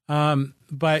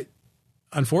 But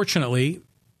unfortunately,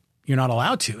 you're not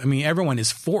allowed to. Everyone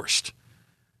is forced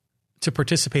to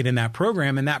participate in that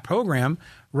program. And that program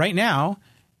right now,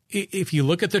 if you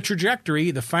look at the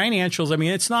trajectory, the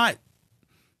financials,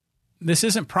 this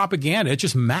isn't propaganda. It's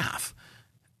just math.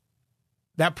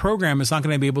 That program is not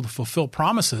going to be able to fulfill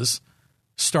promises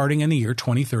starting in the year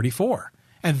 2034.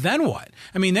 And then what?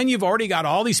 Then you've already got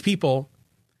all these people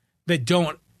that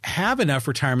don't have enough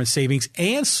retirement savings,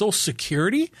 and Social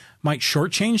Security might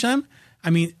shortchange them.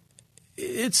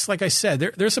 It's like I said,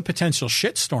 there's a potential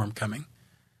shitstorm coming.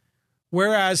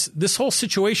 Whereas this whole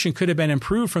situation could have been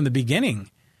improved from the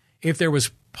beginning if there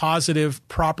was positive,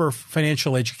 proper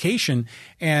financial education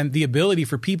and the ability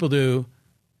for people to,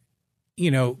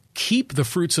 keep the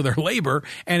fruits of their labor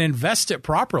and invest it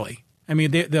properly.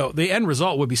 The end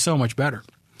result would be so much better.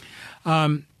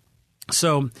 If it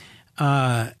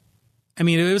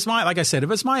was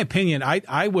if it's my opinion,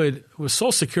 I would, with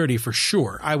Social Security for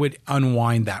sure, I would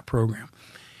unwind that program.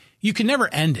 You can never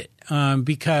end it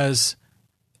because,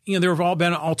 there have all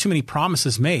been too many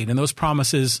promises made, and those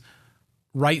promises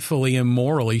rightfully and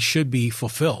morally should be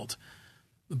fulfilled.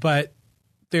 But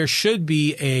there should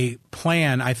be a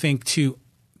plan, I think, to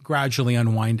gradually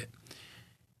unwind it.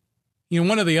 You know,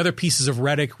 one of the other pieces of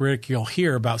rhetoric you'll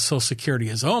hear about Social Security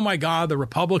is, oh my God, the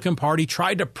Republican Party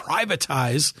tried to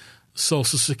privatize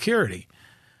Social Security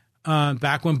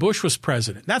back when Bush was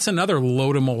president. That's another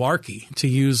load of malarkey, to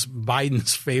use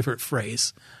Biden's favorite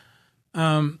phrase.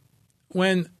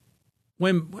 When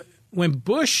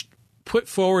Bush put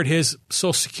forward his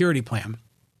Social Security plan,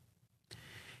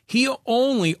 he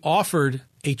only offered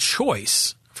a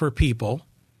choice for people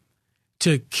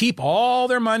to keep all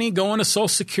their money going to Social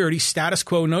Security, status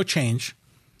quo, no change,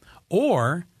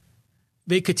 or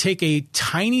they could take a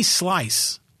tiny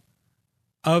slice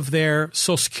of their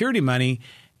Social Security money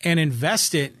and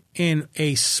invest it in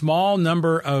a small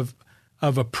number of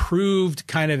approved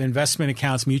kind of investment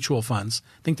accounts, mutual funds.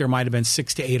 I think there might have been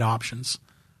 6 to 8 options.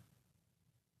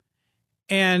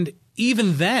 And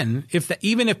even then,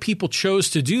 even if people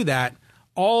chose to do that,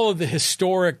 all of the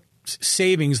historic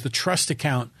savings, the trust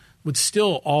account, would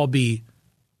still all be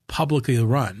publicly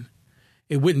run.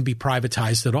 It wouldn't be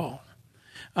privatized at all.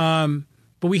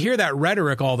 But we hear that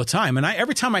rhetoric all the time. And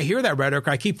every time I hear that rhetoric,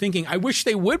 I keep thinking, I wish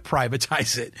they would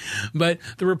privatize it. But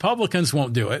the Republicans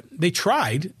won't do it. They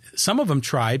tried. Some of them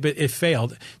tried, but it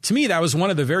failed. To me, that was one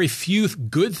of the very few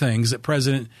good things that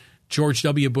President George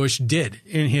W. Bush did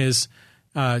in his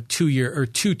 2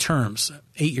 terms,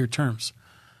 8-year terms.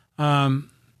 But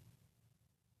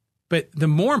the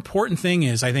more important thing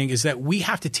is, I think, is that we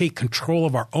have to take control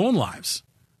of our own lives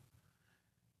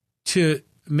to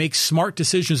make smart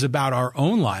decisions about our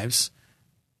own lives,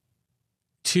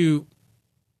 to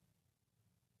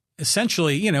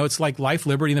essentially, you know, it's like life,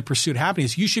 liberty, and the pursuit of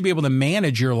happiness. You should be able to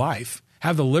manage your life,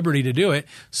 have the liberty to do it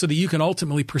so that you can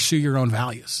ultimately pursue your own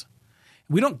values.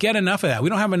 We don't get enough of that. We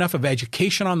don't have enough of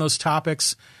education on those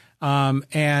topics,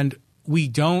 and we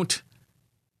don't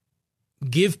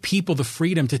give people the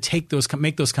freedom to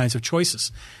make those kinds of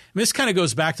choices. And this kind of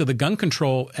goes back to the gun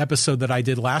control episode that I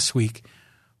did last week,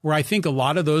 where I think a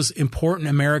lot of those important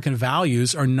American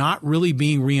values are not really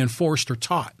being reinforced or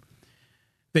taught.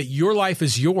 That your life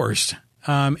is yours,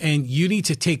 and you need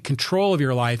to take control of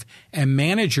your life and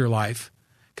manage your life,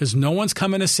 because no one's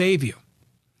coming to save you.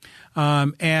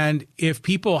 And if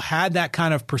people had that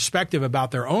kind of perspective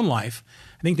about their own life,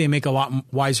 I think they make a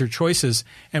lot wiser choices,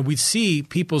 and we'd see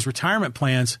people's retirement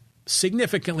plans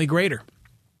significantly greater.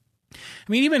 I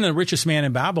mean, even the richest man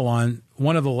in Babylon,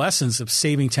 one of the lessons of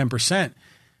saving 10%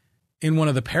 in one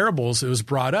of the parables that was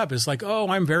brought up is like, oh,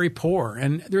 I'm very poor,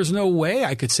 and there's no way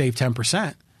I could save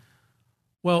 10%.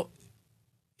 Well,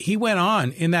 he went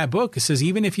on in that book. It says,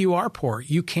 even if you are poor,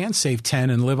 you can save 10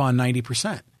 and live on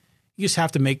 90%. You just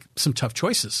have to make some tough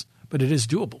choices, but it is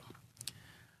doable.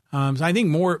 So I think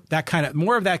more of that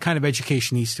kind of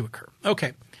education needs to occur.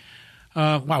 Okay.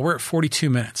 Wow, we're at 42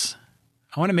 minutes.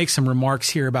 I want to make some remarks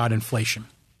here about inflation.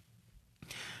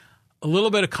 A little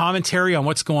bit of commentary on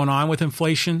what's going on with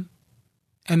inflation.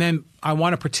 And then I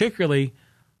want to particularly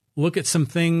look at some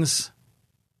things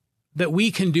that we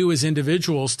can do as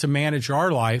individuals to manage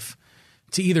our life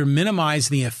to either minimize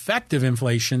the effect of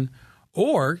inflation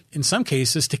or, in some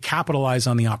cases, to capitalize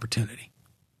on the opportunity.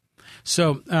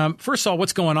 So, first of all,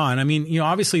 what's going on? I mean, you know,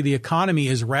 obviously the economy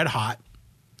is red hot.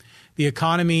 The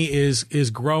economy is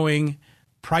growing.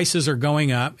 Prices are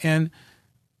going up, and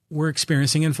we're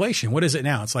experiencing inflation. What is it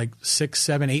now? It's like 6,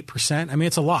 7, 8%. I mean,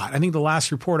 it's a lot. I think the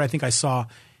last report I saw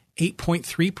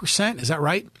 8.3%. Is that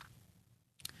right?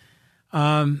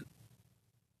 And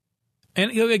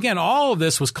you know, again, all of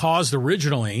this was caused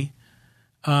originally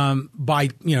by,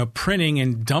 you know, printing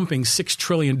and dumping $6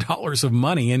 trillion of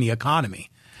money in the economy.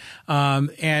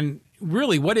 And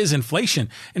really, what is inflation?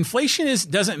 Inflation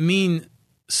doesn't mean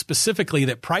specifically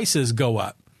that prices go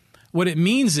up. What it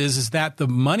means is that the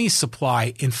money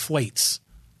supply inflates.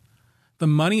 The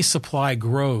money supply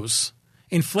grows.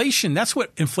 Inflation, that's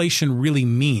what inflation really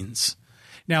means.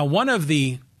 Now, one of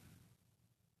the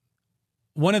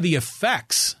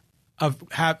effects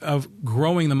of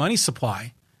growing the money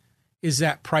supply is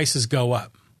that prices go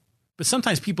up. But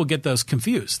sometimes people get those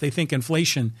confused. They think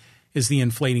inflation is the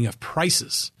inflating of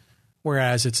prices,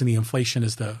 whereas it's in the inflation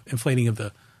is the inflating of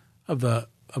the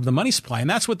money supply. And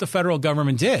that's what the federal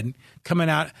government did coming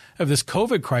out of this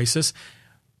COVID crisis.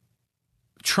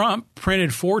 Trump printed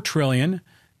 $4 trillion,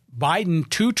 Biden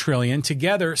 $2 trillion,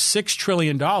 together $6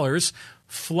 trillion,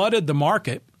 flooded the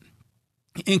market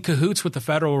in cahoots with the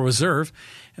Federal Reserve.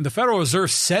 And the Federal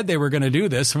Reserve said they were going to do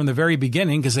this from the very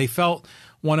beginning because they felt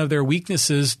one of their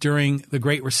weaknesses during the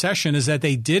Great Recession is that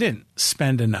they didn't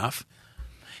spend enough.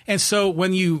 And so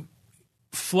when you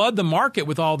flood the market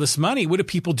with all this money, what do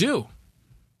people do?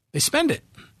 They spend it,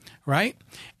 right?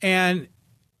 And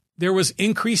there was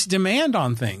increased demand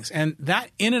on things. And that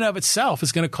in and of itself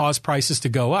is going to cause prices to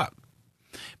go up.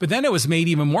 But then it was made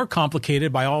even more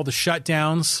complicated by all the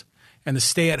shutdowns and the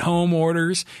stay-at-home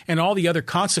orders and all the other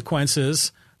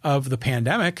consequences of the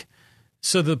pandemic.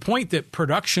 So the point that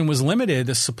production was limited,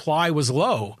 the supply was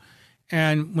low.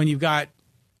 And when you've got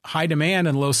high demand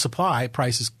and low supply,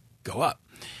 prices go up.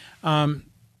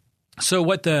 So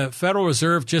what the Federal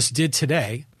Reserve just did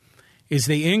today is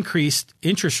they increased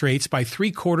interest rates by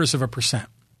 0.75%,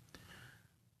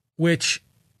 which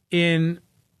in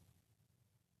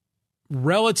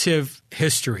relative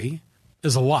history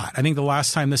is a lot. I think the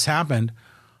last time this happened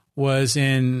was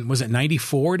it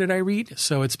 94, did I read?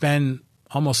 So it's been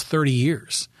almost 30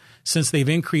 years since they've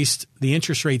increased the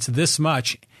interest rates this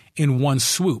much in one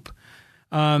swoop.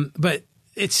 But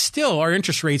it's still, our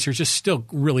interest rates are just still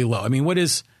really low. I mean, what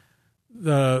is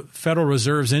the Federal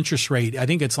Reserve's interest rate? I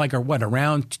think it's like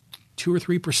around 2 or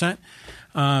 3%.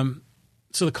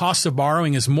 So the cost of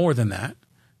borrowing is more than that.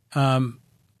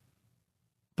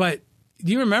 But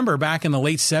do you remember back in the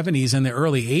late 70s and the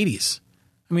early 80s?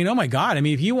 I mean, oh my God. I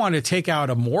mean, if you wanted to take out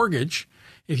a mortgage,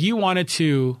 if you wanted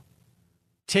to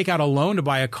take out a loan to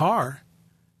buy a car,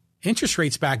 interest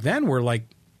rates back then were like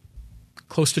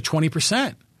close to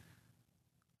 20%.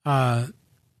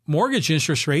 Mortgage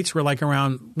interest rates were like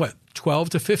around 12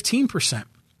 to 15%. It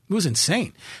was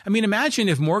insane. I mean, imagine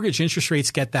if mortgage interest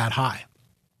rates get that high.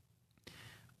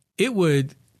 It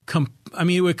would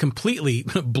completely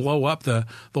blow up the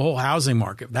whole housing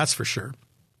market. That's for sure.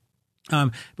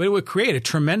 But it would create a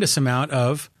tremendous amount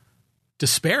of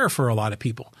despair for a lot of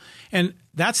people. And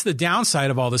that's the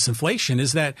downside of all this inflation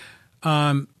is that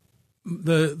the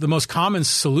most common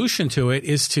solution to it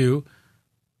is to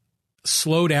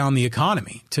slow down the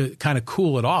economy, to kind of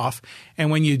cool it off. And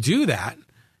when you do that,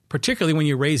 particularly when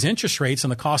you raise interest rates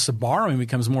and the cost of borrowing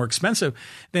becomes more expensive,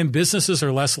 then businesses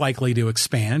are less likely to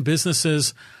expand.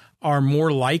 Businesses are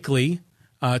more likely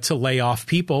to lay off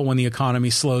people when the economy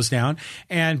slows down.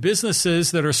 And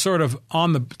businesses that are sort of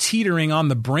teetering on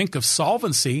the brink of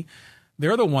solvency,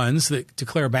 they're the ones that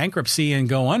declare bankruptcy and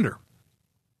go under.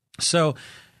 So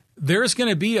there's going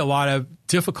to be a lot of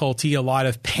difficulty, a lot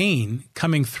of pain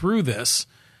coming through this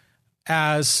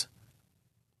as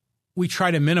we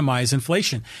try to minimize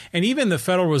inflation. And even the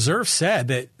Federal Reserve said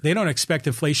that they don't expect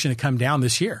inflation to come down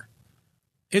this year.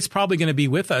 It's probably going to be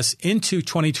with us into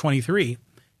 2023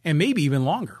 and maybe even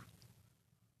longer.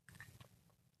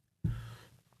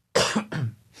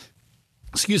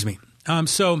 Excuse me.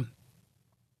 So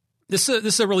this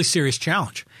is a really serious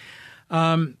challenge.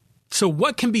 So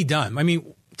what can be done? I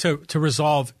mean, to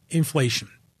resolve inflation.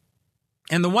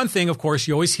 And the one thing, of course,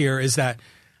 you always hear is that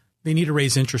they need to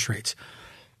raise interest rates.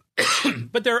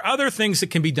 But there are other things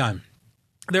that can be done.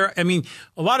 A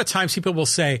lot of times people will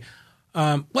say,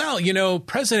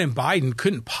 President Biden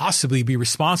couldn't possibly be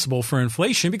responsible for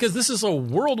inflation because this is a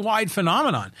worldwide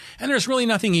phenomenon and there's really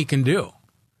nothing he can do.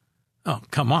 Oh,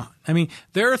 come on. I mean,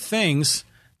 there are things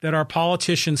that our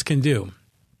politicians can do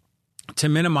to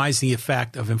minimize the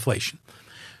effect of inflation.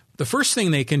 The first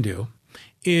thing they can do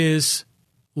is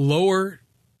lower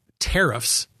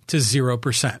tariffs to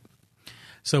 0%.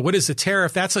 So what is a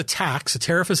tariff? That's a tax. A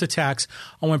tariff is a tax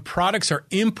on when products are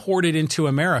imported into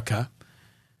America.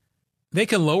 They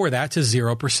can lower that to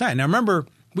 0%. Now, remember,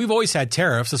 we've always had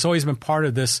tariffs. It's always been part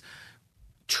of this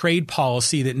trade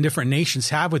policy that different nations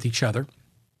have with each other.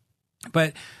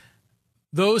 But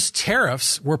those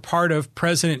tariffs were part of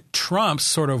President Trump's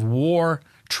sort of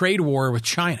trade war with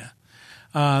China,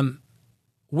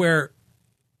 where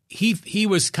he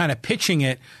was kind of pitching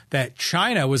it that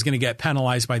China was going to get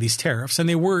penalized by these tariffs, and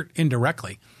they were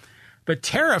indirectly. But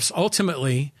tariffs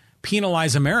ultimately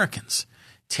penalize Americans.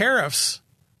 Tariffs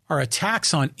are a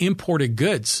tax on imported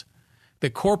goods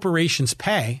that corporations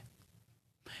pay,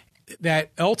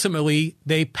 that ultimately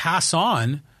they pass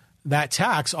on that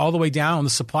tax all the way down the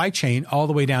supply chain, all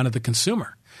the way down to the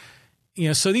consumer.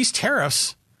 So these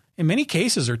tariffs in many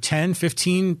cases are 10,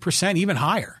 15%, even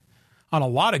higher on a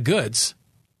lot of goods.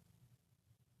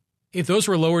 If those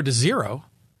were lowered to 0,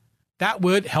 that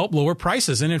would help lower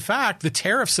prices. And in fact, the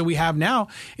tariffs that we have now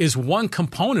is one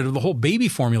component of the whole baby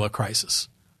formula crisis.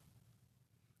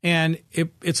 And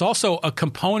it's also a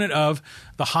component of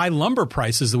the high lumber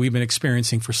prices that we've been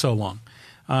experiencing for so long,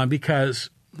 because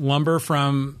lumber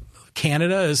from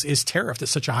Canada is tariffed at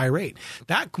such a high rate.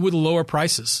 That would lower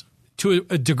prices to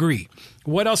a degree.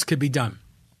 What else could be done?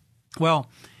 Well,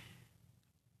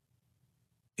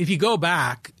 if you go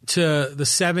back to the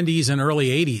 70s and early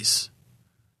 80s,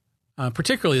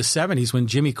 particularly the 70s when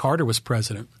Jimmy Carter was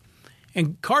president,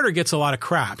 And Carter gets a lot of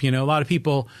crap. A lot of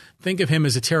people think of him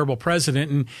as a terrible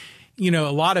president. And,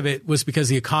 a lot of it was because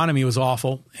the economy was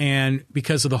awful and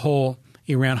because of the whole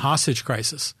Iran hostage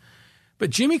crisis. But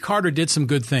Jimmy Carter did some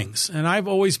good things. And I've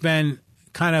always been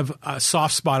kind of a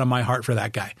soft spot on my heart for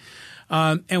that guy.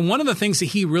 And one of the things that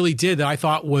he really did that I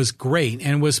thought was great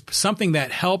and was something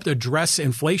that helped address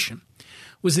inflation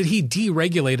was that he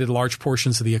deregulated large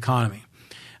portions of the economy.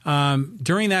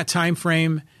 During that time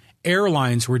frame,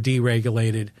 airlines were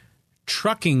deregulated,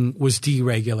 trucking was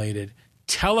deregulated,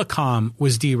 telecom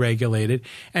was deregulated,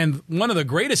 and one of the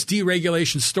greatest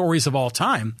deregulation stories of all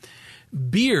time,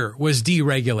 beer was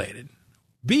deregulated.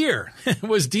 Beer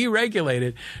was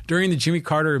deregulated during the Jimmy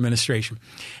Carter administration.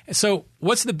 So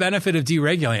what's the benefit of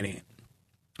deregulating it?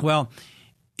 Well,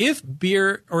 if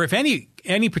beer or if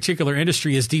any particular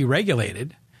industry is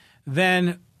deregulated,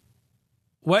 then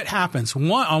what happens? On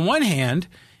one hand,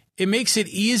 it makes it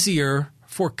easier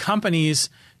for companies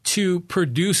to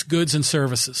produce goods and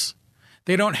services.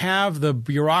 They don't have the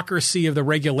bureaucracy of the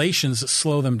regulations that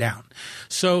slow them down.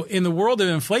 So in the world of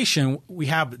inflation, we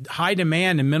have high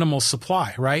demand and minimal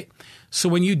supply, right? So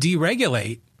when you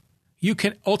deregulate, you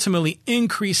can ultimately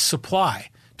increase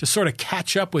supply to sort of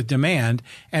catch up with demand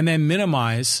and then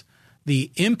minimize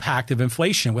the impact of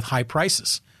inflation with high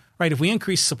prices, right? If we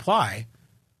increase supply,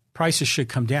 prices should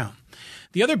come down.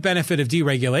 The other benefit of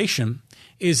deregulation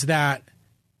is that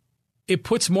it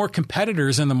puts more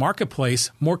competitors in the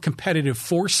marketplace, more competitive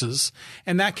forces,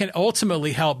 and that can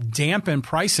ultimately help dampen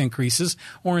price increases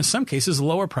or in some cases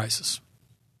lower prices.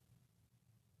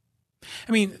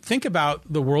 I mean, think about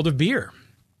the world of beer.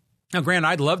 Now, granted,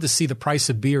 I'd love to see the price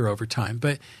of beer over time,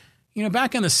 but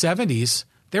back in the 70s,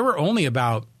 there were only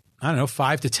about,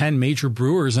 5 to 10 major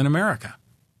brewers in America.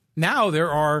 Now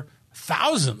there are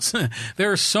thousands.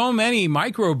 There are so many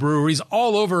microbreweries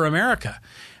all over America.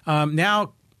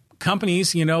 Now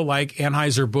companies, like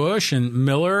Anheuser-Busch and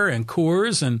Miller and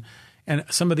Coors and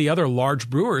some of the other large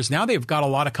brewers, now they've got a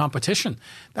lot of competition.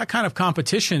 That kind of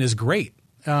competition is great.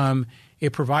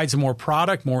 It provides more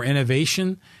product, more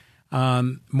innovation,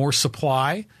 more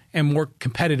supply, and more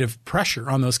competitive pressure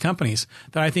on those companies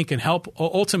that I think can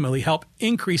ultimately help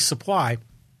increase supply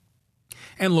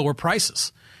and lower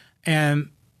prices.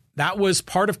 And that was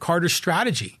part of Carter's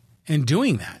strategy in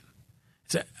doing that.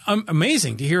 It's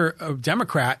amazing to hear a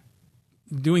Democrat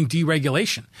doing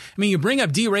deregulation. I mean, you bring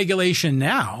up deregulation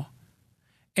now,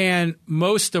 and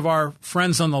most of our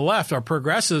friends on the left, our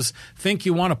progressives, think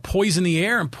you want to poison the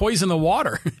air and poison the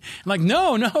water. Like,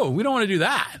 no, we don't want to do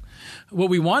that. What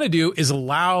we want to do is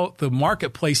allow the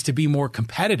marketplace to be more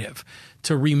competitive,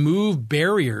 to remove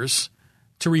barriers,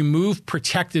 to remove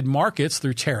protected markets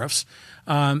through tariffs,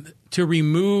 to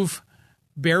remove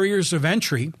barriers of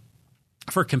entry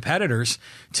for competitors,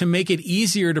 to make it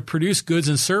easier to produce goods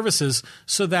and services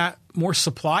so that more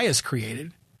supply is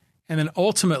created. And then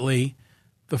ultimately,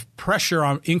 the pressure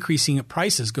on increasing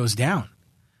prices goes down.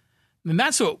 And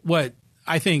that's what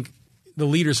I think the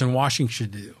leaders in Washington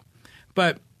should do.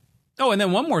 But, and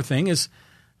then one more thing is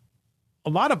a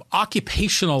lot of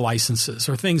occupational licenses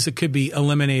are things that could be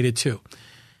eliminated too.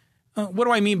 What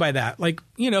do I mean by that?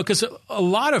 Because a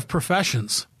lot of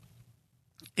professions,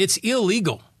 it's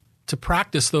illegal to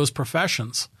practice those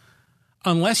professions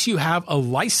unless you have a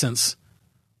license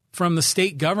from the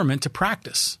state government to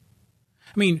practice.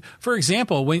 I mean, for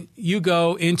example, when you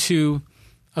go into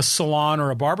a salon or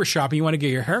a barbershop and you want to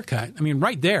get your hair cut, I mean,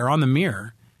 right there on the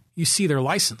mirror, you see their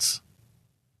license.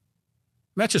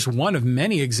 That's just one of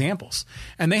many examples.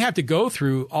 And they have to go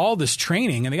through all this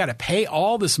training and they got to pay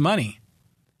all this money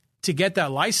to get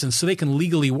that license so they can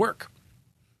legally work.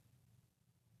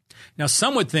 Now,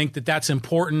 some would think that that's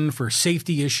important for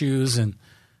safety issues and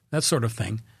that sort of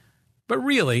thing. But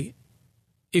really,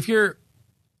 if you're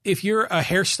a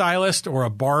hairstylist or a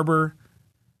barber,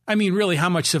 I mean, really, how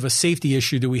much of a safety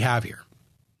issue do we have here?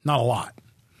 Not a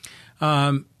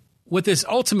lot. What this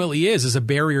ultimately is a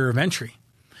barrier of entry.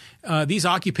 These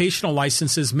occupational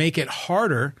licenses make it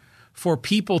harder for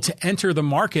people to enter the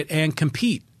market and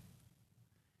compete.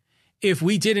 If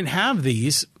we didn't have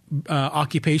these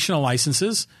occupational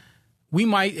licenses, we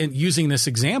might, and using this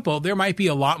example, there might be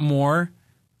a lot more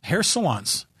hair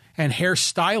salons and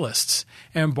hairstylists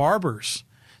and barbers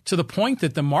to the point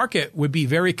that the market would be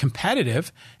very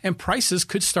competitive and prices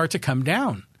could start to come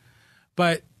down.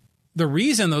 But the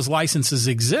reason those licenses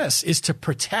exist is to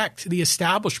protect the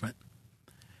establishment,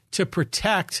 to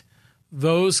protect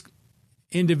those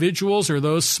individuals or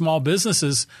those small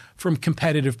businesses from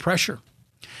competitive pressure.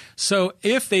 So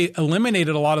if they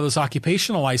eliminated a lot of those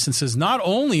occupational licenses, not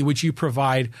only would you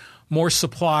provide more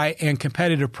supply and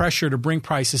competitive pressure to bring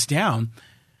prices down,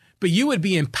 but you would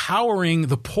be empowering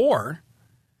the poor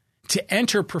to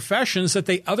enter professions that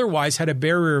they otherwise had a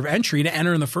barrier of entry to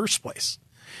enter in the first place.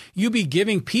 You'd be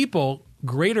giving people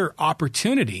greater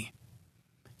opportunity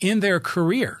in their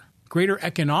career, greater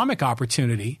economic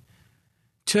opportunity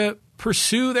to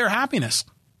pursue their happiness.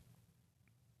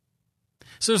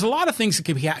 So there's a lot of things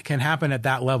that can happen at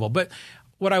that level. But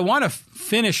what I want to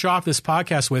finish off this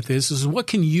podcast with is what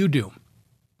can you do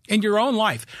in your own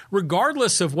life,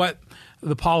 regardless of what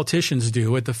the politicians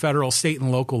do at the federal, state,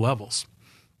 and local levels?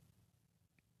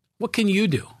 What can you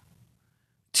do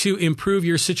to improve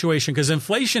your situation? Because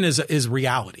inflation is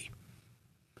reality,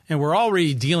 and we're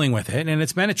already dealing with it, and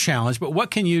it's been a challenge. But what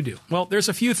can you do? Well, there's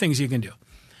a few things you can do.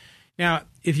 Now,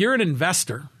 if you're an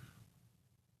investor,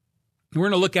 we're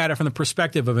going to look at it from the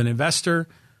perspective of an investor,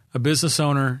 a business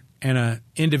owner, and an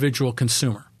individual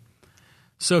consumer.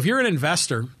 So if you're an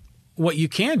investor, what you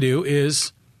can do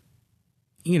is,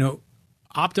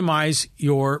 optimize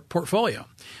your portfolio.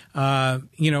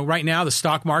 Right now the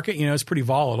stock market, is pretty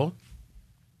volatile.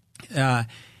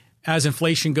 As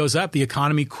inflation goes up, the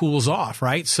economy cools off,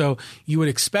 right? So you would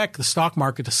expect the stock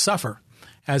market to suffer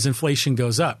as inflation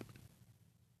goes up.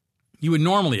 You would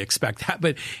normally expect that.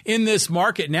 But in this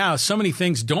market now, so many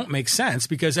things don't make sense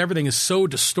because everything is so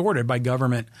distorted by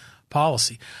government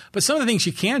policy. But some of the things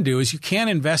you can do is you can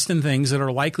invest in things that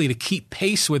are likely to keep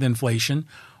pace with inflation,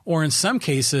 or in some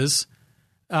cases,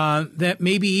 that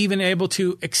may be even able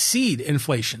to exceed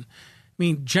inflation. I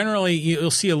mean, generally, you'll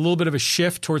see a little bit of a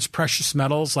shift towards precious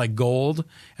metals like gold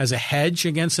as a hedge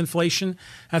against inflation.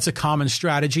 That's a common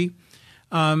strategy.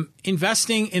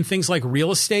 Investing in things like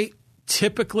real estate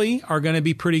typically are going to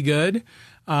be pretty good.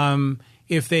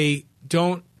 If they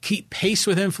don't keep pace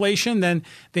with inflation, then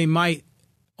they might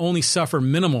only suffer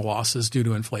minimal losses due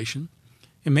to inflation.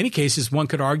 In many cases, one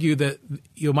could argue that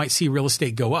you might see real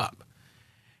estate go up.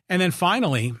 And then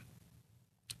finally,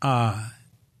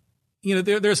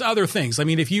 there's other things. I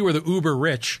mean, if you were the uber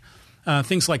rich,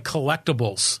 things like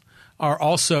collectibles are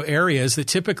also areas that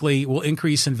typically will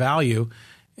increase in value,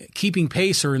 keeping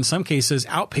pace or in some cases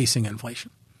outpacing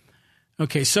inflation.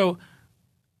 Okay, so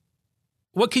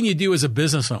what can you do as a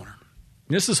business owner?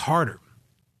 This is harder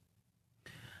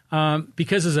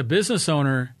because as a business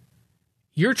owner,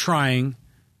 you're trying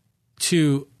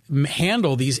to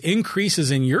handle these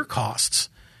increases in your costs,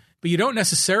 but you don't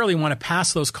necessarily want to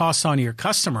pass those costs on to your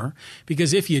customer,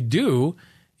 because if you do,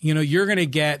 you're going to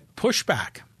get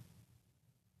pushback.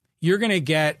 You're going to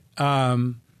get,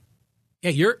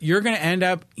 you're going to end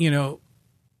up,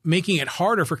 making it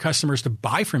harder for customers to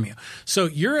buy from you. So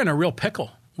you're in a real pickle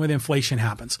when inflation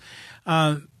happens.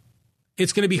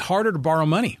 It's going to be harder to borrow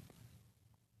money.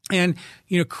 And,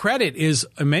 credit is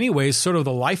in many ways sort of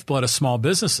the lifeblood of small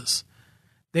businesses.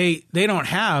 They don't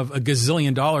have a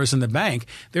gazillion dollars in the bank.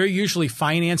 They're usually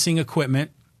financing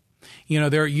equipment.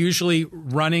 They're usually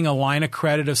running a line of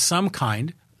credit of some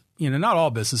kind. Not all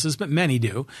businesses, but many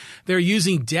do. They're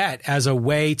using debt as a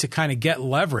way to kind of get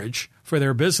leverage for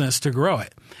their business to grow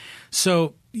it.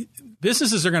 So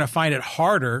businesses are going to find it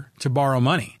harder to borrow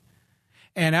money.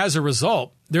 And as a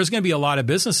result, there's going to be a lot of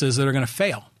businesses that are going to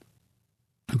fail.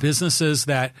 Businesses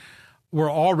that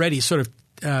were already sort of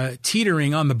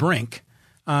teetering on the brink,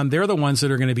 they're the ones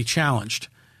that are going to be challenged.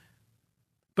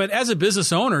 But as a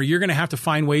business owner, you're going to have to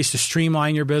find ways to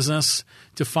streamline your business,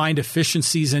 to find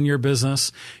efficiencies in your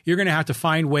business. You're going to have to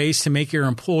find ways to make your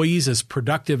employees as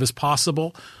productive as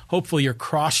possible. Hopefully you're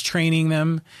cross-training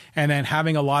them and then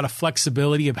having a lot of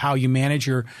flexibility of how you manage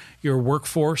your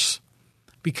workforce,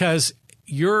 because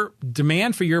your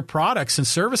demand for your products and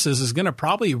services is going to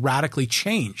probably radically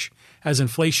change as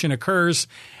inflation occurs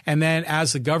and then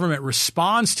as the government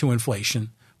responds to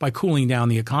inflation by cooling down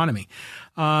the economy.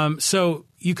 So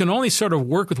you can only sort of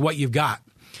work with what you've got.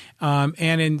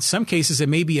 And in some cases, it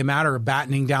may be a matter of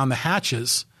battening down the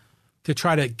hatches to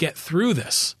try to get through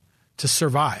this, to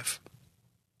survive.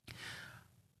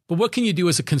 But what can you do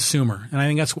as a consumer? And I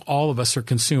think that's what all of us are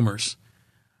consumers.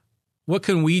 What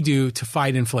can we do to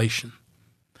fight inflation?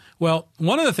 Well,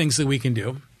 one of the things that we can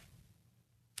do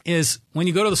is when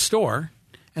you go to the store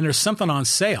and there's something on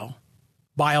sale,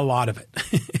 buy a lot of it.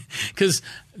 Because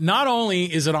not only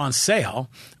is it on sale,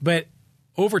 but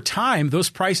over time, those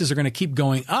prices are going to keep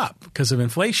going up because of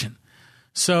inflation.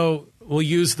 So we'll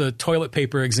use the toilet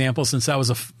paper example, since that was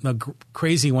a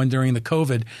crazy one during the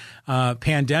COVID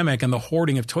pandemic and the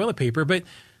hoarding of toilet paper. But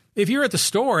if you're at the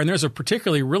store and there's a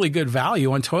particularly really good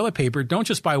value on toilet paper, don't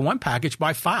just buy one package,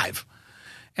 buy 5.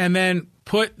 And then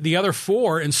put the other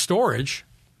 4 in storage.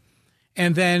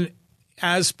 And then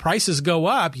as prices go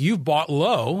up, you've bought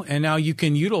low, and now you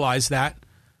can utilize that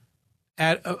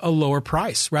at a lower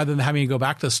price rather than having to go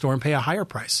back to the store and pay a higher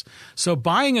price. So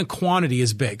buying in quantity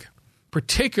is big,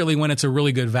 particularly when it's a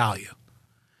really good value.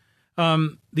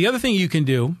 The other thing you can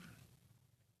do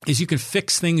is you can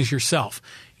fix things yourself.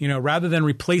 Rather than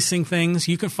replacing things,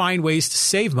 you can find ways to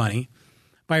save money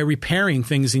by repairing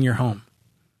things in your home.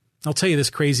 I'll tell you this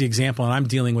crazy example, and I'm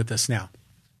dealing with this now.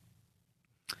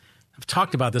 I've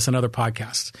talked about this in other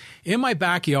podcasts. In my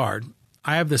backyard,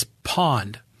 I have this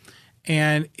pond,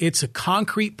 and it's a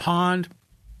concrete pond,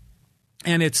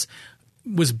 and it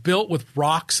was built with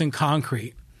rocks and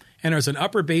concrete. And there's an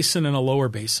upper basin and a lower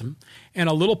basin, and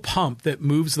a little pump that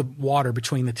moves the water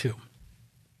between the two.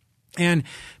 And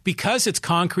because it's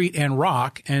concrete and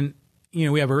rock, and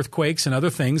we have earthquakes and other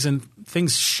things, and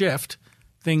things shift,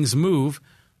 things move,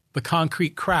 the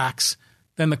concrete cracks,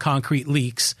 then the concrete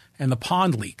leaks, and the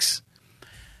pond leaks.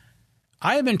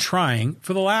 I have been trying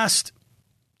for the last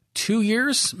 2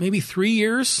 years, maybe 3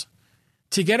 years,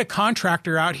 to get a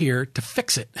contractor out here to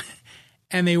fix it.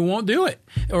 And they won't do it.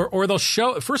 Or they'll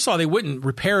show, first of all, they wouldn't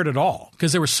repair it at all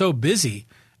because they were so busy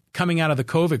coming out of the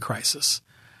COVID crisis.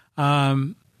 They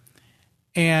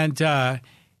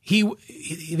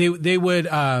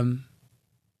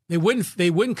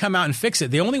wouldn't come out and fix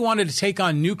it. They only wanted to take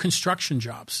on new construction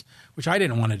jobs, which I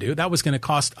didn't want to do. That was going to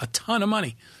cost a ton of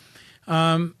money.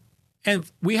 And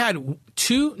we had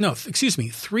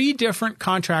 3 different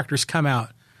contractors come out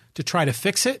to try to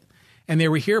fix it. And they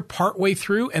were here partway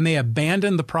through, and they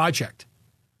abandoned the project.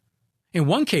 In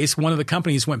one case, one of the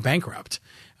companies went bankrupt.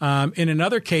 In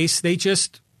another case, they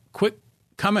just quit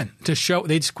coming to show.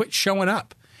 They just quit showing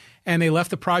up, and they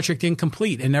left the project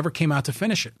incomplete and never came out to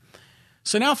finish it.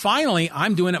 So now, finally,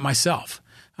 I'm doing it myself.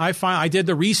 I did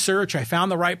the research. I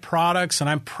found the right products, and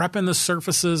I'm prepping the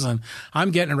surfaces, and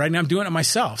I'm getting it right, and I'm doing it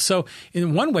myself. So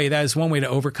in one way, that is one way to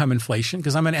overcome inflation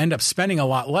because I'm going to end up spending a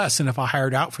lot less than if I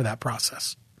hired out for that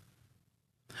process.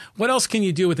 What else can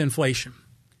you do with inflation?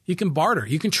 You can barter.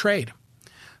 You can trade.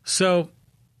 So,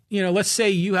 let's say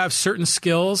you have certain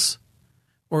skills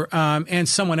and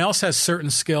someone else has certain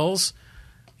skills.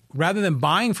 Rather than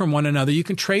buying from one another, you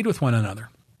can trade with one another.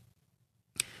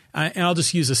 And I'll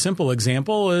just use a simple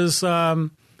example is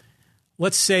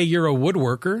let's say you're a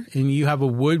woodworker and you have a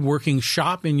woodworking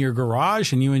shop in your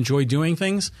garage and you enjoy doing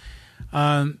things.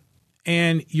 And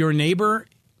your neighbor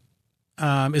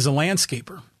is a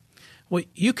landscaper. Well,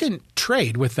 you can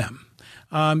trade with them.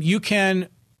 You can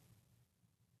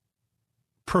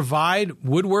provide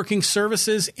woodworking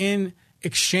services in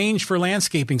exchange for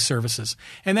landscaping services.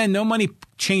 And then no money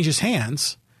changes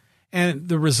hands, and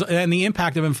the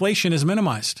impact of inflation is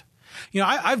minimized.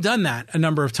 I've done that a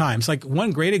number of times. Like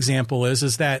one great example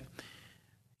is that,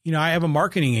 I have a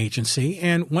marketing agency,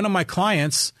 and one of my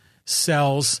clients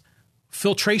sells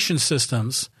filtration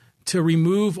systems to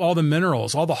remove all the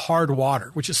minerals, all the hard water,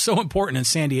 which is so important in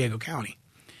San Diego County.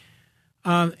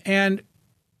 And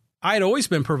I had always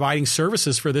been providing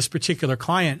services for this particular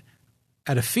client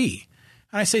at a fee.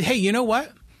 And I said, hey, you know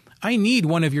what? I need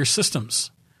one of your systems.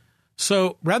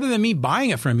 So rather than me buying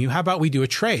it from you, how about we do a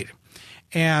trade?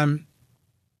 And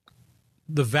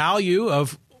the value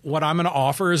of what I'm going to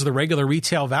offer is the regular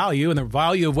retail value, and the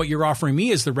value of what you're offering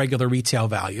me is the regular retail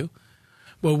value.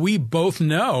 Well, we both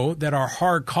know that our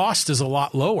hard cost is a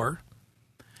lot lower.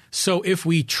 So if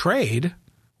we trade,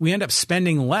 we end up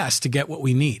spending less to get what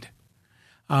we need.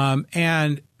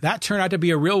 And that turned out to be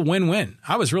a real win-win.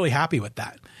 I was really happy with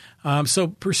that. So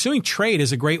pursuing trade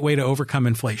is a great way to overcome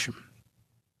inflation.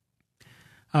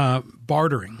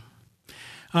 Bartering.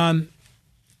 Granted,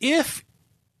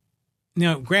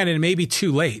 it may be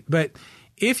too late, but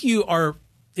if you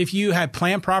had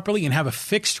planned properly and have a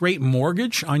fixed rate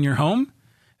mortgage on your home,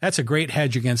 that's a great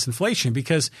hedge against inflation,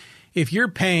 because if you're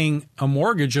paying a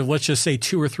mortgage of, let's just say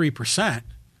 2 or 3%,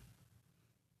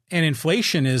 and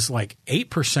inflation is like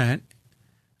 8%,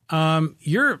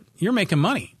 you're making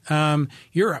money.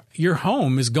 Your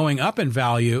home is going up in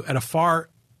value at a far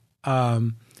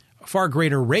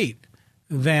greater rate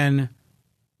than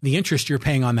the interest you're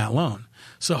paying on that loan.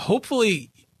 So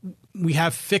hopefully we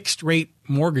have fixed rate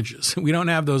mortgages. We don't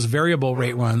have those variable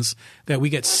rate ones that we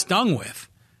get stung with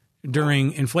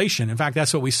during inflation. In fact,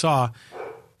 that's what we saw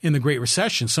in the Great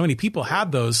Recession. So many people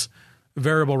had those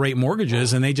variable rate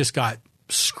mortgages and they just got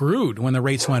screwed when the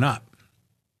rates went up.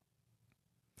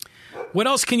 What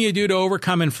else can you do to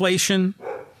overcome inflation?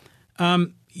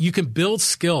 You can build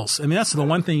skills. I mean, that's the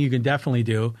one thing you can definitely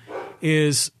do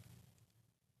is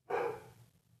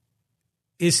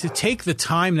to take the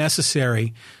time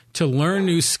necessary to learn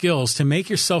new skills, to make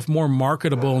yourself more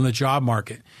marketable in the job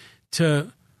market,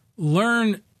 to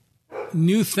learn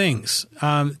new things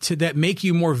that make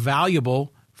you more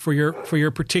valuable for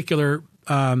your particular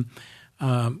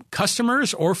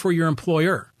customers or for your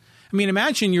employer. I mean,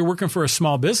 imagine you're working for a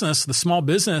small business. The small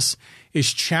business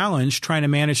is challenged trying to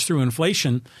manage through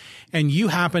inflation, and you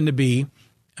happen to be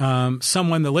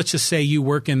someone that, let's just say you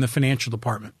work in the financial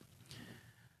department.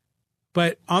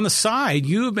 But on the side,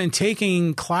 you have been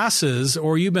taking classes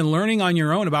or you've been learning on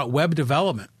your own about web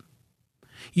development.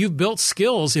 You've built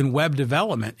skills in web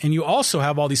development, and you also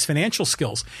have all these financial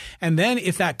skills. And then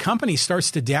if that company starts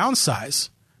to downsize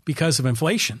because of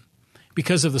inflation,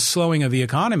 because of the slowing of the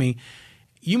economy,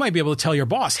 you might be able to tell your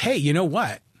boss, hey, you know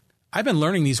what? I've been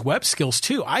learning these web skills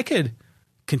too. I could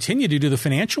continue to do the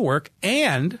financial work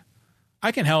and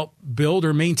I can help build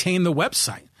or maintain the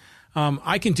website.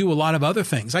 I can do a lot of other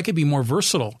things. I could be more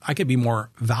versatile. I could be more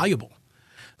valuable.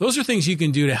 Those are things you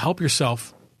can do to help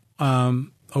yourself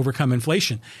overcome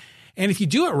inflation. And if you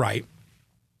do it right,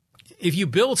 if you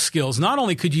build skills, not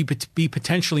only could you be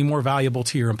potentially more valuable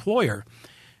to your employer,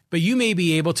 but you may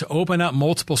be able to open up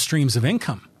multiple streams of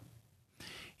income.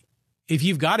 If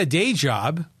you've got a day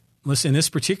job, listen, in this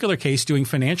particular case, doing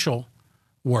financial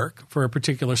work for a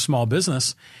particular small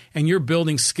business, and you're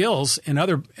building skills in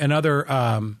other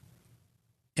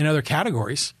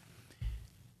categories,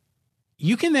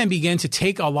 you can then begin to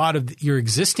take a lot of your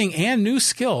existing and new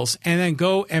skills and then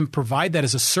go and provide that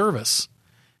as a service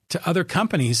to other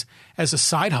companies as a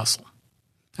side hustle,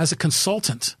 as a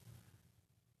consultant.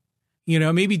 You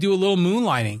know, maybe do a little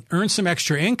moonlighting, earn some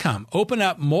extra income, open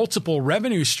up multiple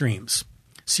revenue streams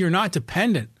so you're not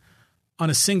dependent on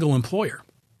a single employer.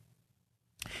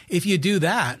 If you do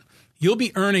that, you'll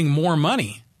be earning more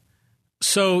money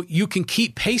so you can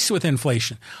keep pace with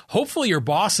inflation. Hopefully your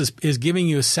boss is giving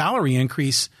you a salary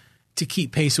increase to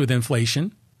keep pace with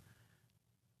inflation,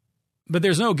 but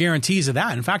there's no guarantees of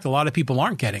that. In fact, a lot of people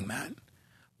aren't getting that.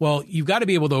 Well, you've got to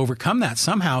be able to overcome that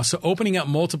somehow. So opening up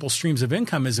multiple streams of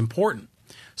income is important.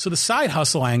 So the side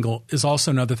hustle angle is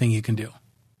also another thing you can do.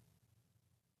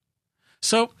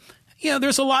 So,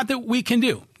 there's a lot that we can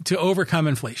do to overcome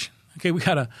inflation. Okay, we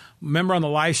got a member on the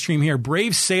live stream here.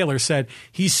 Brave Sailor said,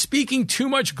 he's speaking too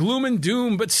much gloom and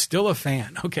doom, but still a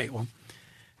fan. Okay, well,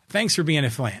 thanks for being a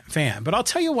fan. But I'll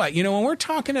tell you what, when we're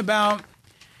talking about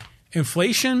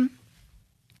inflation,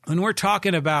 when we're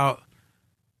talking about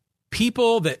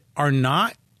people that are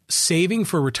not saving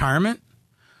for retirement,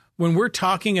 when we're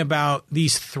talking about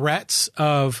these threats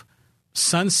of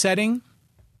sunsetting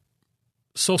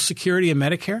Social Security and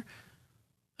Medicare,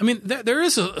 I mean, there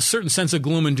is a certain sense of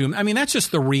gloom and doom. I mean, that's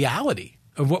just the reality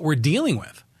of what we're dealing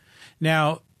with.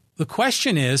 Now, the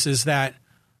question is that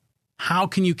how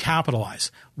can you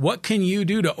capitalize? What can you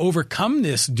do to overcome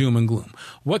this doom and gloom?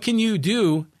 What can you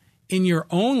do in your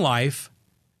own life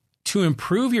to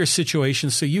improve your situation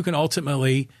so you can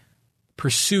ultimately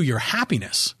pursue your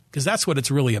happiness? Because that's what it's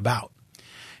really about.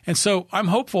 And so I'm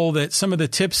hopeful that some of the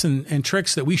tips and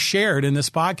tricks that we shared in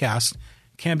this podcast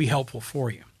can be helpful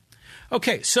for you.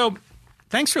 Okay, so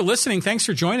thanks for listening. Thanks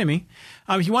for joining me.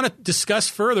 If you want to discuss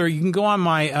further, you can go on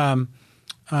my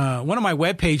one of my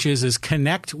web pages is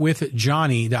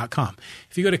connectwithjohnny.com.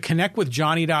 If you go to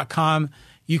connectwithjohnny.com,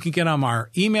 you can get on our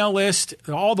email list.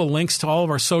 All the links to all of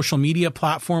our social media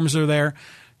platforms are there: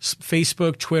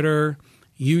 Facebook, Twitter,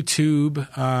 YouTube,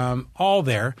 all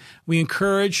there. We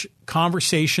encourage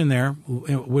conversation there.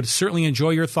 Would certainly enjoy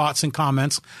your thoughts and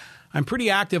comments. I'm pretty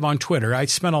active on Twitter. I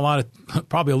spent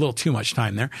probably a little too much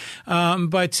time there.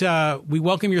 But we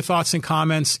welcome your thoughts and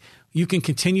comments. You can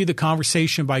continue the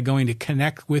conversation by going to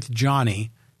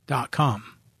connectwithjohnny.com.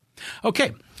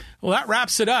 Okay. Well, that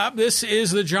wraps it up. This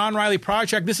is the John Riley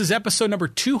Project. This is episode number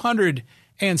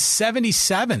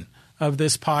 277 of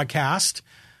this podcast.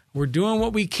 We're doing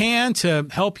what we can to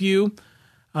help you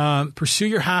pursue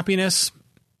your happiness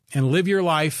and live your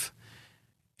life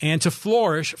and to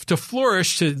flourish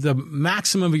to the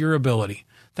maximum of your ability.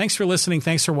 Thanks for listening.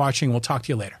 Thanks for watching. We'll talk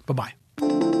to you later. Bye-bye.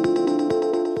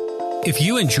 If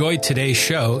you enjoyed today's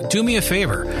show, do me a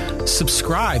favor.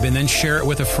 Subscribe and then share it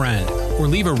with a friend, or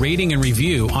leave a rating and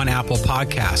review on Apple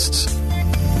Podcasts.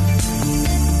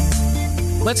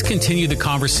 Let's continue the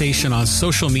conversation on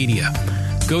social media.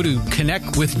 Go to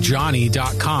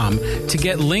connectwithjohnny.com to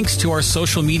get links to our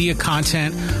social media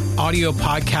content, audio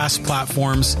podcast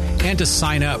platforms, and to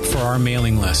sign up for our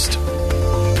mailing list.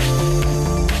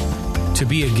 To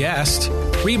be a guest,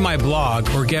 read my blog,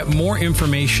 or get more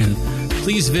information,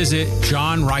 please visit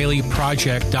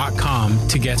johnrileyproject.com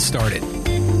to get started.